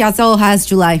 And then she also has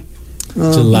July.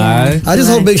 July. I just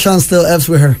hope Big Sean still F's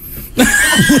with her.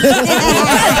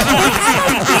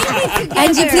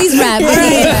 Angie, please rap.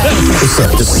 What's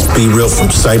up? This is Be Real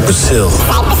from Cypress Hill.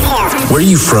 Where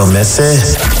you from,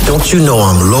 Ese? Don't you know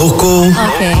I'm local?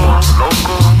 Okay.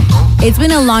 It's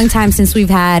been a long time since we've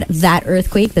had that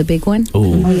earthquake, the big one.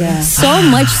 Oh yeah. So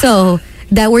much so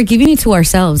that we're giving it to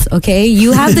ourselves, okay?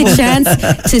 You have the chance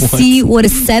to see what a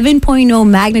 7.0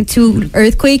 magnitude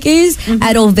earthquake is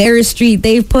at Olvera Street.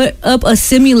 They've put up a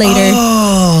simulator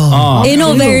in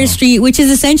Olvera Street, which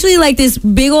is essentially like this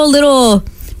big old little,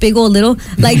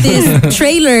 like this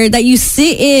trailer that you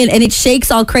sit in and it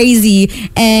shakes all crazy,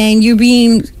 and you're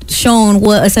being shown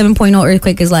what a 7.0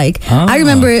 earthquake is like. I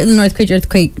remember the Northridge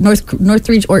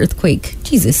earthquake.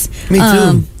 Jesus. Me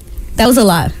too. That was a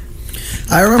lot.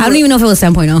 I don't even know if it was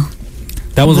 7.0.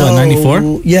 That was what,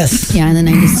 94? Yes. Yeah, in the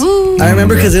 90s. I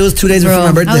remember because it was 2 days before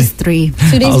my birthday. I was 3.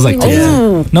 2 days I was like,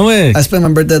 before. no way. I spent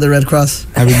my birthday at the Red Cross.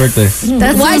 Happy birthday.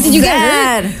 Why did you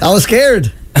get hurt? I was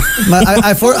scared.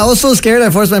 I was so scared. I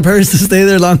forced my parents to stay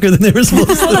there longer than they were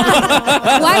supposed to.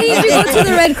 Why did you go to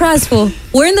the Red Cross school?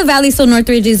 We're in the Valley, so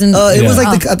Northridge isn't. It was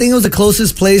like I think it was the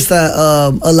closest place that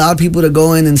allowed people to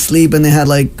go in and sleep, and they had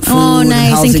like food. Oh,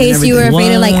 nice! And In case you were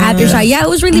afraid of like aftershock. Yeah, it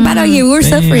was really bad out here. We were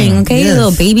suffering. Okay,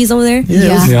 little babies over there.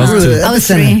 I was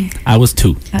 3. I was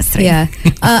 2. That's 3. Yeah,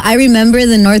 I remember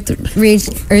the Northridge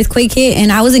earthquake hit,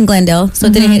 and I was in Glendale, so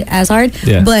it didn't hit as hard.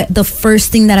 Yeah. But the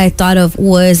first thing that I thought of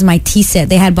was my tea set.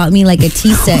 They had bought me like a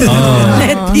tea set.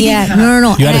 Yeah,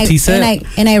 no. You had a tea set?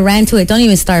 And I ran to it. Don't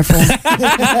even start, fool. Before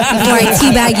I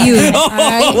teabag you. All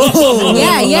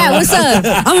right? Yeah. What's up?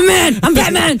 I'm a man. I'm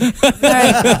Batman. All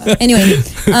right. Anyway,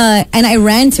 and I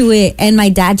ran to it, and my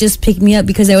dad just picked me up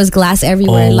because there was glass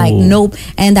everywhere. Like, nope.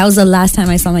 And that was the last time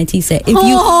I saw my tea set. If you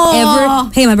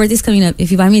ever, hey, my birthday's coming up.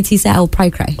 If you buy me a tea set, I will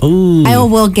probably cry. Ooh, I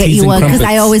will get you one because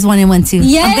I always wanted one too.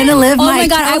 Yeah. I'm gonna live Oh my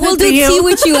God, I will do you. tea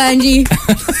with you, Angie.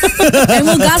 And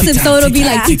we'll gossip, so it'll be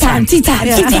like tea time. That's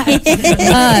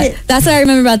what I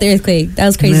remember about the earthquake. That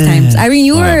was crazy times. Irene,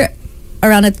 you were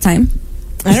around at the time.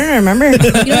 I don't remember. You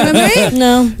don't remember it?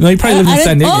 No. No, you probably lived in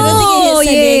San Diego. Oh,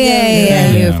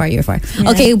 yeah. You're far.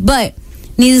 Okay, but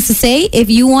needless to say, if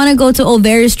you want to go to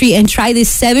Olvera Street and try this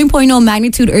 7.0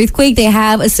 magnitude earthquake, they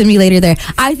have a simulator there.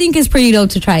 I think it's pretty dope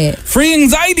to try it. Free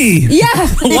anxiety. Yeah.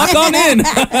 Walk on in.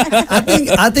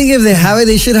 I think if they have it,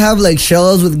 they should have like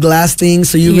shells with glass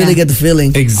things so you really get the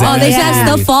feeling. Exactly. Oh, they should have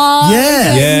stuff fall.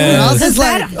 Yeah. They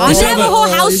should have a whole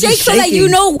house shake so that you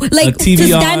know, like, to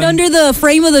stand under the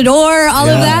frame of the door, all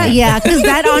of that. Yeah, because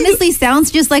that honestly sounds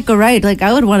just like a ride. Like,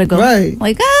 I would want to go. Right.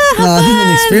 Like, have fun.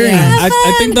 An experience.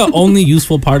 I think the only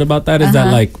useful part about that is that,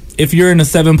 like, if you're in a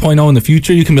 7.0 in the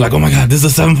future, you can be like, oh my God, this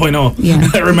is a 7.0. Yeah.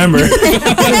 I remember. That's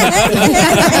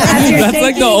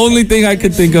like the only thing I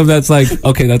could think of that's like,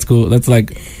 okay, that's cool. That's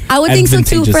like, I would think so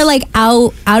too for like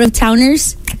out of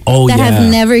towners that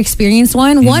have never experienced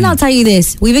one. One, I'll tell you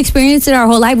this: we've experienced it our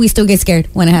whole life. We still get scared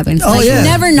when it happens.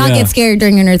 Never not get scared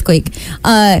during an earthquake.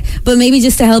 But maybe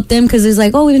just to help them because it's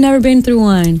like, oh, we've never been through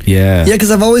one. Yeah, because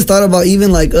I've always thought about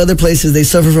even like other places they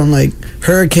suffer from like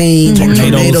hurricanes or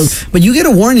tornadoes, but you get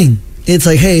a warning. It's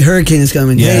like, hey, hurricane is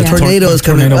coming. Hey, tornado is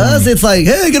coming. Us, it's like,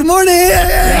 hey, good morning.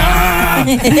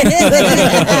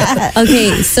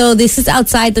 Okay, so this is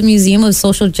outside the Museum of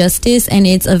Social Justice, and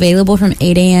it's available from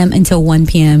 8 a.m. until 1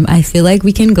 p.m. I feel like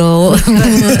we can go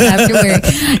after work.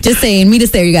 Just saying, meet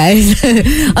us there, you guys.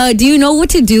 Do you know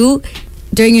what to do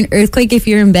during an earthquake if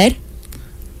you're in bed?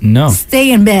 No.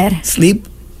 Stay in bed. Sleep.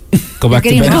 Go back to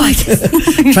bed.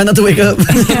 Try not to wake up.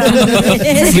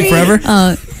 Sleep forever?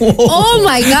 Oh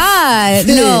my God.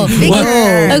 No.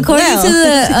 According to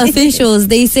the officials,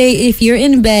 they say if you're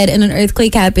in bed and an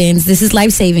earthquake happens, this is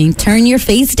life-saving. Turn your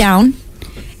face down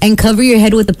and cover your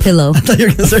head with a pillow. I thought you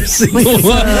were going to start singing. That's the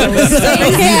way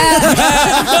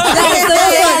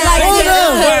I like it.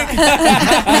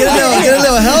 Get a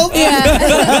little help? Yeah.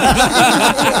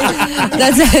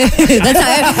 That's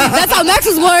how Max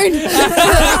was born.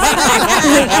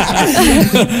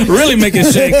 Really make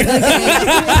it shake.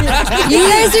 You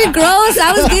guys are gross.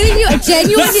 I was giving you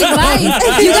genuine advice.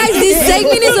 You guys, this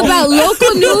segment is about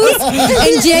local news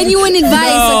and genuine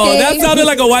advice. No, that sounded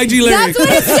like a YG lyric. That's what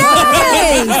it says.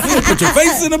 Put your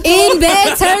face in the pillow. In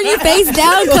bed, turn your face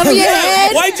down, cover your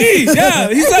head. YG, yeah,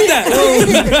 he said that.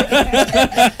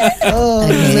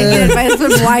 Advice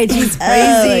from YG's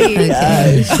crazy.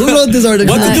 Who wrote this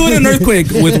article? What to do in an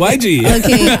earthquake with YG?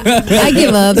 Okay, I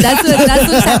give up. That's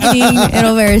what's happening in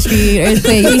Olvera Street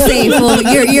earthquake. Be safe. Well,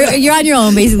 you're on your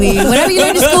own basically. Whatever you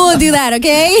learn in school, do that.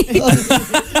 Okay.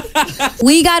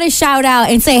 We gotta shout out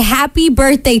and say happy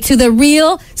birthday to the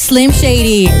real Slim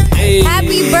Shady. Hey.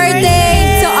 Happy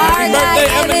birthday to our guy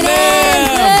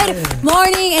Eminem. Good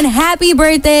morning and happy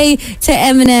birthday to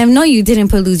Eminem. No, you didn't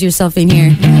put Lose Yourself in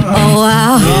here. Oh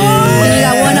wow. You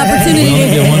got one opportunity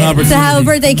to have a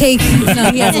birthday cake.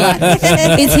 No, he has a lot.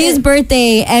 It's his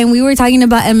birthday, and we were talking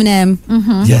about Eminem.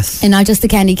 Yes. And not just the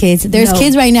candy kids. There's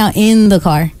kids right now in the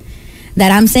car that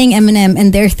I'm saying Eminem,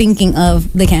 and they're thinking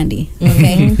of the candy.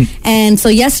 Okay. And so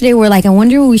yesterday we're like, I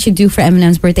wonder what we should do for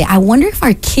Eminem's birthday. I wonder if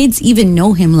our kids even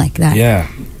know him like that. Yeah.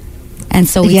 And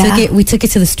so we took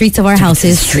it to the streets of our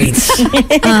houses. Streets.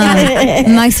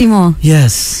 Maximo.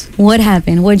 Yes. What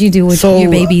happened? What'd you do with your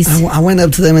babies? I went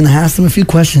up to them and asked them a few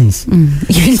questions.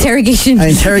 Your interrogation.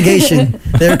 Interrogation.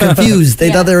 They were confused.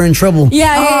 They thought they were in trouble.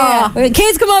 Yeah.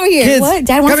 Kids, come over here. Kids, what?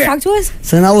 Dad wants to talk to us?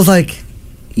 So then I was like,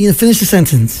 finish the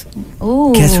sentence.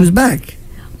 Oh. Guess who's back?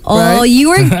 Oh, right? You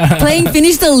were playing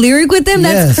finish the lyric with them?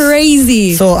 That's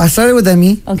crazy. So I started with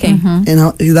Emmy. Okay.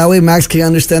 And that way Max can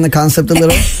understand the concept a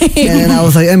little. And I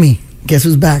was like, Emmy, guess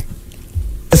who's back?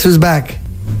 Guess who's back?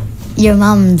 Your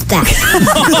mom's back.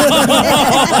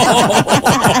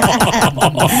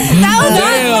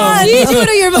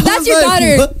 That's your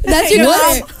daughter. That's your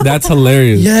daughter. That's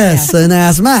hilarious. Yes, and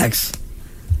ask Max.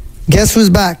 Guess who's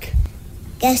back?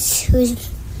 Guess who's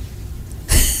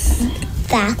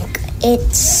back?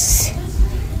 It's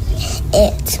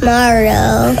Mario.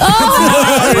 Oh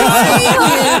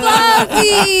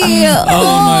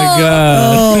my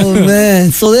god. Oh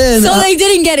man. So then they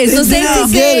didn't get it. So safe to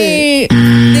say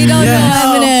they don't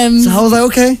know M&M's. So I was like,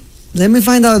 okay, let me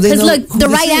find out. Because look, the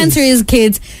right answer is,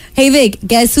 kids. Hey Vic,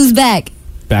 guess who's back?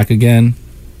 Back again.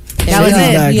 That was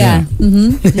it. Back, Yeah.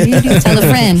 Mm-hmm. Tell a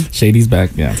friend. Shady's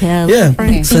back. Yeah. Yeah.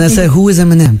 So then I said, who is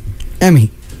Eminem? Emmy.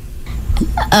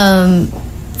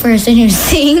 Person who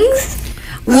sings.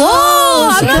 Whoa!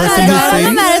 I'm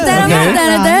not mad at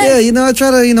that. Yeah, you know, I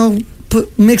try to,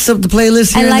 mix up the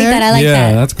playlist here I like and there. that. I like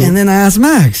that. That's cool. And then I asked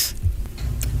Max.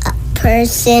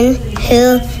 Person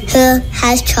who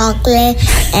has chocolate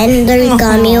and the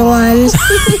gummy ones.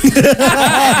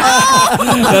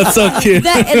 That's so cute.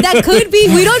 That could be.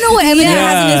 We don't know what Eminem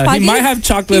has in his pocket. He might have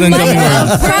chocolate and gummy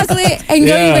bears. Chocolate and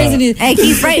gummy bears in his. Hey,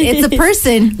 he's right. It's a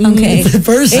person. Okay. It's a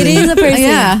person. It is a person.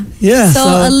 Yeah. Yeah. So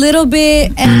a little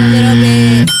bit and a little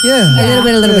bit. Yeah. A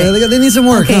little bit. They need some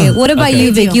work. Okay. Huh? What about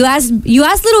you, Vic? You asked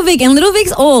Little Vic, and Little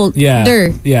Vic's old. Yeah.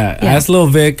 I asked Lil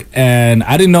Vic, and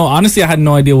I didn't know. Honestly, I had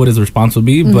no idea what his response would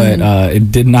be, but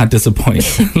it did not disappoint.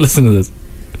 Listen to this.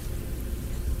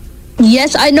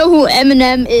 Yes, I know who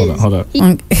Eminem is. Hold up.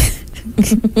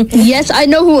 Yes, I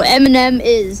know who Eminem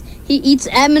is. He eats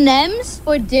M&Ms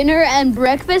for dinner and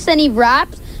breakfast, and he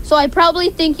raps. So I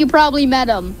probably think you probably met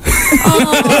him. He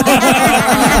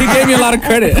gave me a lot of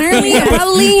credit. Apparently,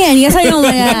 probably, and yes, I know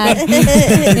that. He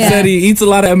said he eats a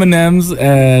lot of M&Ms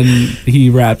and he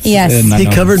raps. Yes. And He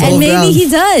covered both And maybe grounds. he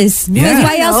does. Because Yeah.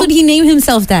 why else would he name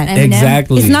himself that? Eminem?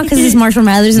 Exactly. It's not because it's Marshall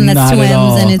Mathers and that's Not two at M's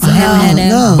all. and it's Eminem.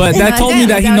 No. But that told me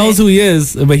that he knows who he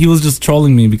is, but he was just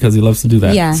trolling me because he loves to do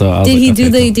that. Yeah. So I was Did like, he okay, do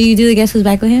the? cool. Did you do the guess who's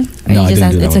back with him? Or No, you I just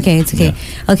didn't do that It's one. okay. It's okay.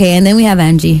 Okay, and then we have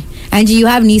Angie. Angie, you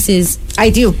have nieces. I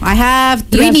do. I have You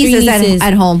three have nieces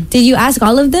at home. Did you ask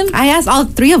all of them? I asked all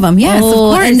three of them. Yes, Oh, of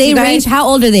course. and they you guys. range. How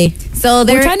old are they? So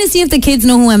We're trying to see if the kids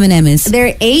know who Eminem is.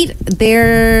 They're 8.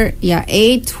 They're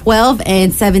 8, 12,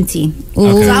 and 17.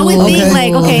 Ooh. So I would think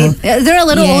they're a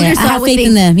little Yeah, older. I So I have would faith think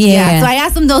in them. Yeah. So I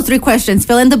asked them those 3 questions: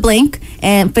 fill in the blank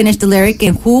and finish the lyric.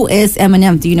 And who is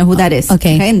Eminem? Do you know who that is?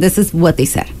 Okay. And this is what they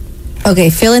said.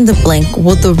 Okay, fill in the blank.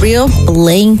 Will the real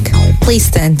blank please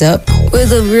stand up? Will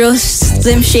the real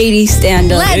Slim Shady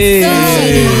stand up? Let's go.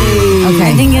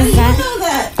 Okay. I think it's that.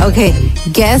 Okay.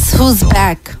 Guess who's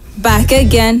back? Back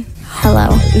again.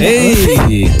 Hello.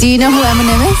 Hey. Do you know who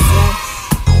Eminem is?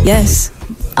 Yes.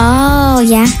 Oh,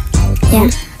 yeah. Yeah.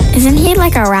 Isn't he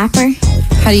like a rapper?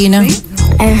 How do you know?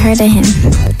 I've heard of him.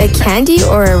 A candy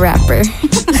or a rapper?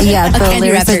 Yeah, the candy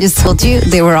lyrics I rapper. just told you,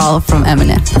 they were all from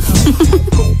Eminem.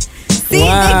 See,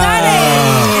 Wow. they got it.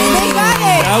 They got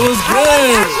it. That was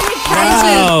good.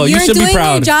 Wow, you You're should be doing your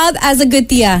proud. job as a good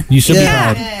tia. You should be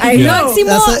Yeah. proud. I Yeah. know.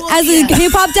 Maximo, as a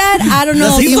hip hop dad, I don't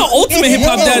know. He's the ultimate hip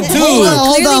hop dad too. Hold on.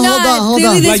 Clearly not.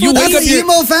 Clearly this Like you will wake be- up That's your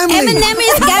the emo family. Eminem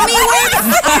is gummy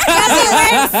worms,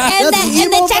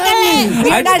 and the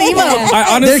chocolate. I- Not emo. I They're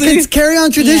honestly, kids carry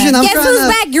on tradition. I'm Guess trying who's to.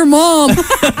 back? Your mom.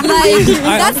 Like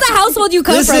that's the household you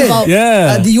come Listen, from.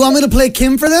 yeah. do you want me to play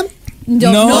Kim for them?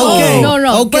 No. Okay.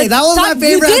 No. Okay, But that was my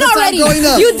favorite You did at the time already. growing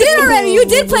up. You did already. You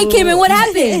did play Kim, and what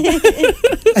happened?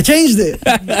 I changed it.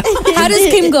 How does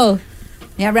Kim go?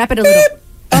 Yeah, wrap it a little.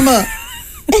 I'm a.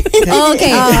 Oh,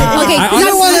 okay. I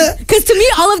don't wanna- Because to me,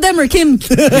 all of them are Kim.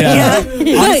 Yeah.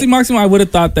 Honestly, Maximo, I would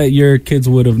have thought that your kids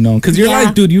would have known because you're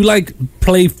like, dude, you like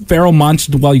play Pharaoh Monch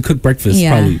while you cook breakfast,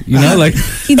 Yeah. probably. You know, like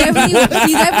He definitely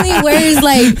wears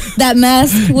like that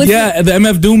mask. With yeah, the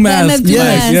MF Doom mask. MF Doom like,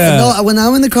 mask. yeah. No, when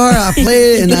I'm in the car, I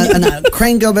play it and I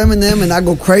crank up Eminem and I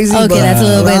go crazy. Okay, but that's a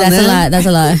little bit. around That's a then- lot. That's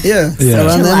a lot. Yeah. Yeah.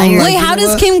 Around then, I'm like, Wait, you how know does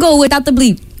what? Kim go without the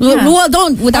bleep? Well,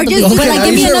 don't without the bleep. okay, But like, are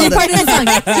give you me sure another of part of the song.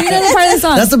 Give me another part of the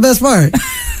song. That's the best part.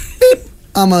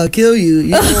 I'ma kill you.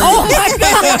 You know? Oh my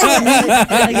god.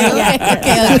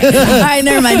 Okay. All right,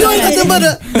 never mind.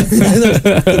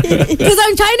 Because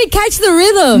I'm trying to catch the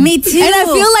rhythm. Me too. And I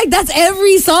feel like that's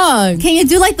every song. Can you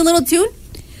do like the little tune?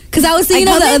 Because I was thinking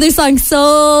Like of the Puppet? other song,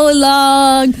 So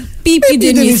Long, Beep, you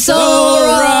did me so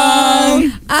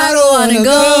wrong. I don't want to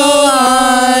go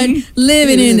on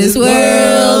living in this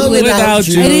world without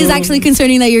you. It is actually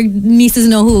concerning that your nieces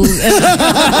know who. Now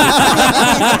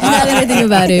that I think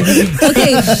about it.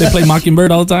 Okay. They play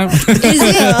Mockingbird all the time?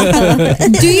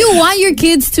 Do you want your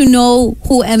kids to know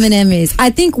who Eminem is? I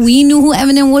think we knew who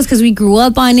Eminem was because we grew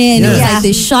up on it and it was like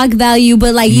this shock value.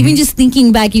 But like even just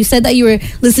thinking back, you said that you were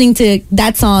listening to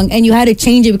that song and you had to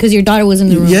change it because your daughter was in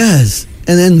the room. Yes.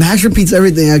 And then Max repeats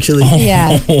everything, actually. Yeah.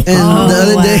 And the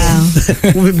other day,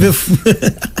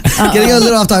 getting a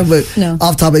little off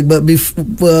topic, but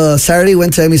Saturday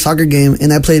went to Emmy's soccer game,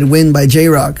 and I played "Win" by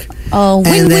J-Rock. Oh,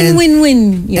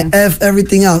 win. Yeah. F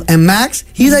everything else. And Max,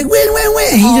 he's like, win.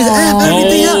 He just F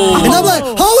everything else. And I'm like,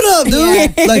 hold up,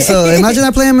 dude. Yeah. Like, so imagine I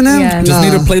play Eminem. Yeah. Just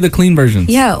need to play the clean version.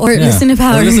 Yeah, or listen to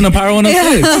Power. Or listen to Power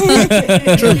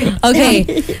 106.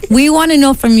 Okay, we want to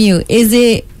know from you, is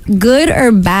it good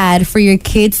or bad for your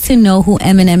kids to know who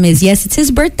Eminem is? Yes, it's his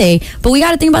birthday, but we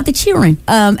got to think about the children.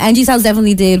 Angie's house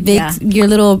definitely did. Vic, your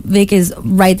little Vic is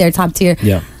right there, top tier.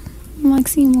 Yeah.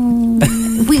 Maximo,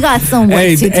 we got some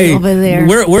work to do over there.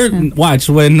 Watch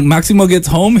when Maximo gets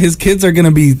home, his kids are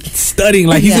gonna be studying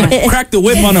like he's gonna crack the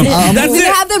whip on them. That's we're it.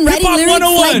 Gonna have them writing lyrics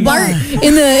 101. like Bart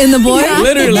in the board.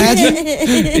 Literally.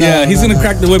 Yeah, he's gonna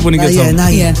crack the whip when he gets home.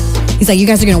 Yeah. He's like, you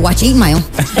guys are gonna watch 8 Mile.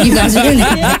 You guys are gonna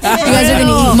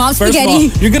eat mom's spaghetti.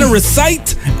 First of all, you're gonna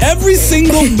recite every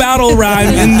single battle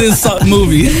rhyme in this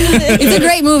movie. It's a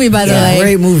great movie, by the way.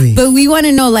 Great movie. But we want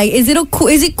to know, like, is it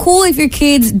cool if your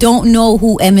kids don't know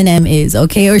who Eminem is?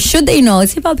 Okay, or should they know?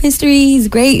 It's hip hop history. He's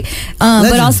great,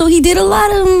 but also he did a lot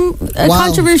of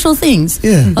controversial things.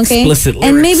 Yeah, okay. Explicit lyrics.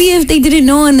 And maybe if they didn't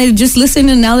know and they just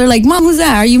listened and now they're like, Mom, who's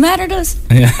that? Are you mad at us?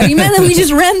 Yeah. Are you mad that we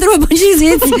just ran through a bunch of his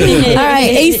hits? All right,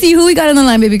 AC, who we got on the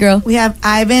line, baby girl? We have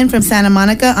Ivan from Santa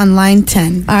Monica on line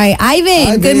 10. All right,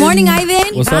 Ivan. Good morning,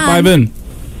 Ivan. What's up, Ivan?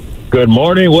 Good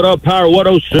morning. What up, Power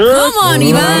 106? Come on,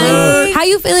 Ivan. How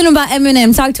you feeling about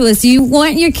Eminem? Talk to us. Do you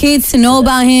want your kids to know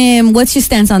about him? What's your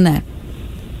stance on that?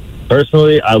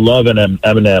 Personally, I love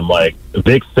Eminem. Like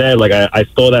Vic said, like I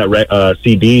stole that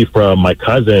CD from my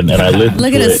cousin and I listened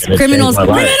Look to at us, it. criminals.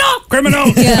 Criminal.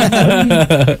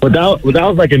 Yeah. But that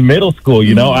was like in middle school.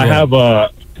 You know, I have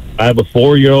a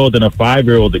 4-year-old and a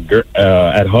 5-year-old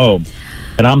at home.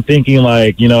 And I'm thinking,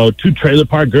 like, you know, 2 trailer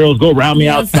park girls go around me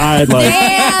outside. Like,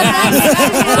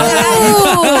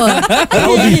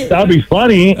 that would be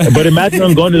funny. But imagine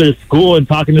them going to their school and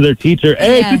talking to their teacher.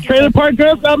 Hey, 2 trailer park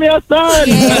girls got me outside.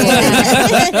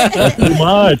 That's too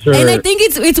much. And I think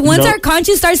it's once our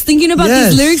conscience starts thinking about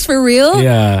these lyrics for real,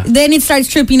 then it starts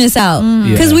tripping us out.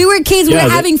 Because we were kids, we were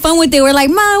having fun with it. We're like,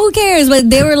 Mom, who cares?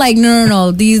 But they were like, no,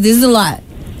 this is a lot.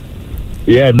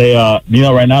 Yeah, and they, you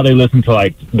know, right now they listen to,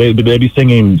 like, they be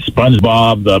singing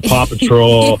SpongeBob, the Paw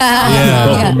Patrol,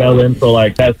 Melon, so,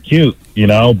 like, that's cute, you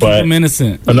know, but I'm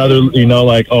innocent. Another, you know,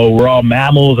 like, oh, we're all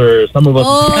mammals, or some of us.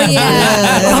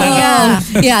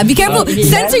 Yeah, be careful.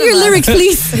 Censor your lyrics,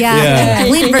 please.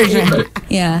 Clean version.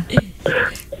 Yeah.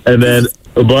 And then,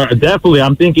 but definitely,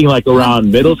 I'm thinking, like,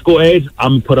 around middle school age,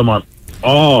 I'm going to put them on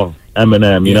all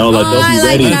Eminem, you know, like they'll be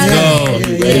ready.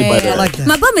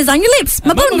 My bum is on your lips.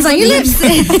 My bum is on your lips. Do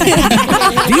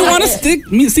you want to see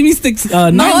me stick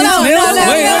 9-inch nails?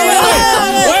 Wait.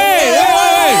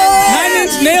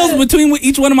 9-inch nails between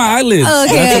each one of my eyelids.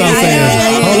 Okay. That's what I'm saying.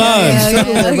 Hold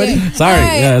on. Sorry.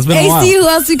 Yeah, it's been a while. AC, who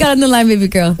else we got on the line, baby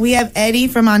girl? We have Eddie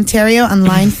from Ontario on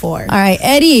line 4. All right,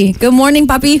 Eddie. Good morning,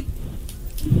 papi.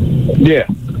 Yeah.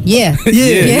 Yeah. Good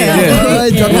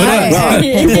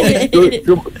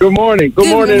morning. All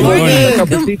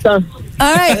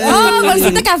right. Oh,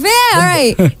 Mamacita Cafe. All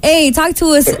right. Hey, talk to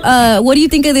us. What do you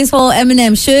think of this whole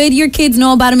Eminem? Should your kids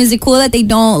know about him? Is it cool that they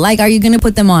don't? Like, are you going to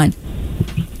put them on?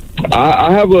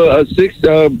 I have a 6. She's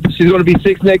going to be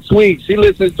 6 next week. She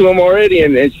listens to him already,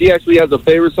 and she actually has a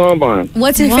favorite song by him.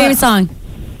 What's his favorite song?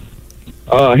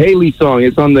 Haley's song.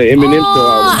 It's on the Eminem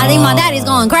song. I think my daddy's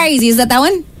going crazy. Is that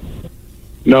one?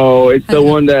 No, it's the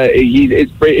one that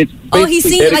it's he's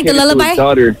singing like the lullaby? His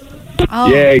daughter. Oh,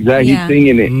 yeah, exactly. Yeah. He's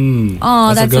singing it.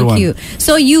 Oh, that's so cute.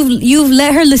 So you've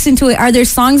let her listen to it. Are there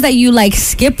songs that you like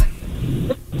skip?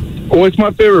 Well, it's my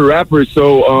favorite rapper,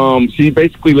 so she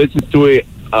basically listens to it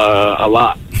a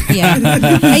lot. Yeah.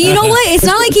 And you know what? It's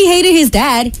not like he hated his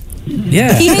dad.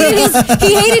 Yeah. He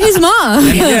hated his mom.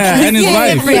 Yeah, and his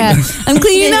wife. Yeah. I'm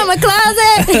cleaning out my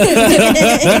closet.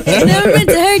 Never meant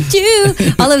to hurt you.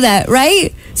 All of that,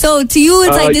 right? So to you,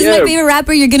 it's like, this is my favorite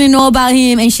rapper. You're going to know about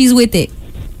him, and she's with it.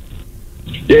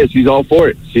 yeah, she's all for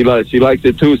it. She likes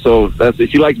it too. So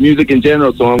she likes music in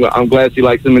general. So I'm glad she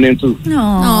likes Eminem too. Aww.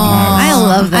 I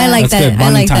love that. I like That's that. good. I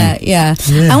like Bonding that. Yeah.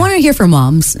 I want to hear from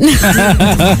moms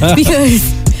because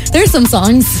there's some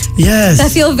songs Yes.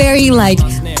 that feel very like,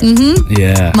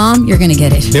 Yeah. Mom, you're gonna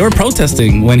get it. They were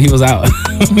protesting when he was out.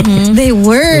 They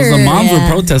were. The moms were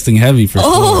protesting heavy for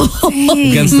sure.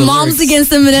 Against the Moms lyrics.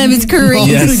 against Eminem is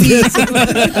crazy. Yes. All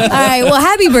right. Well,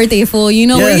 happy birthday, fool. You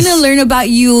know, we're Yes. gonna learn about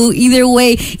you either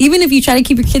way. Even if you try to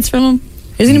keep your kids from him,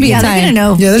 there's gonna be a Yeah, time. they're gonna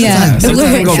know. Yeah, there's a time.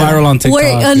 Sometimes they go viral on TikTok.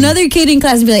 Where another kid in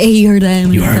class will be like, "Hey, you heard that?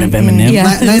 You heard of Eminem?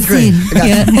 Yeah. Ninth grade. I got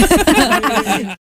you. Yeah.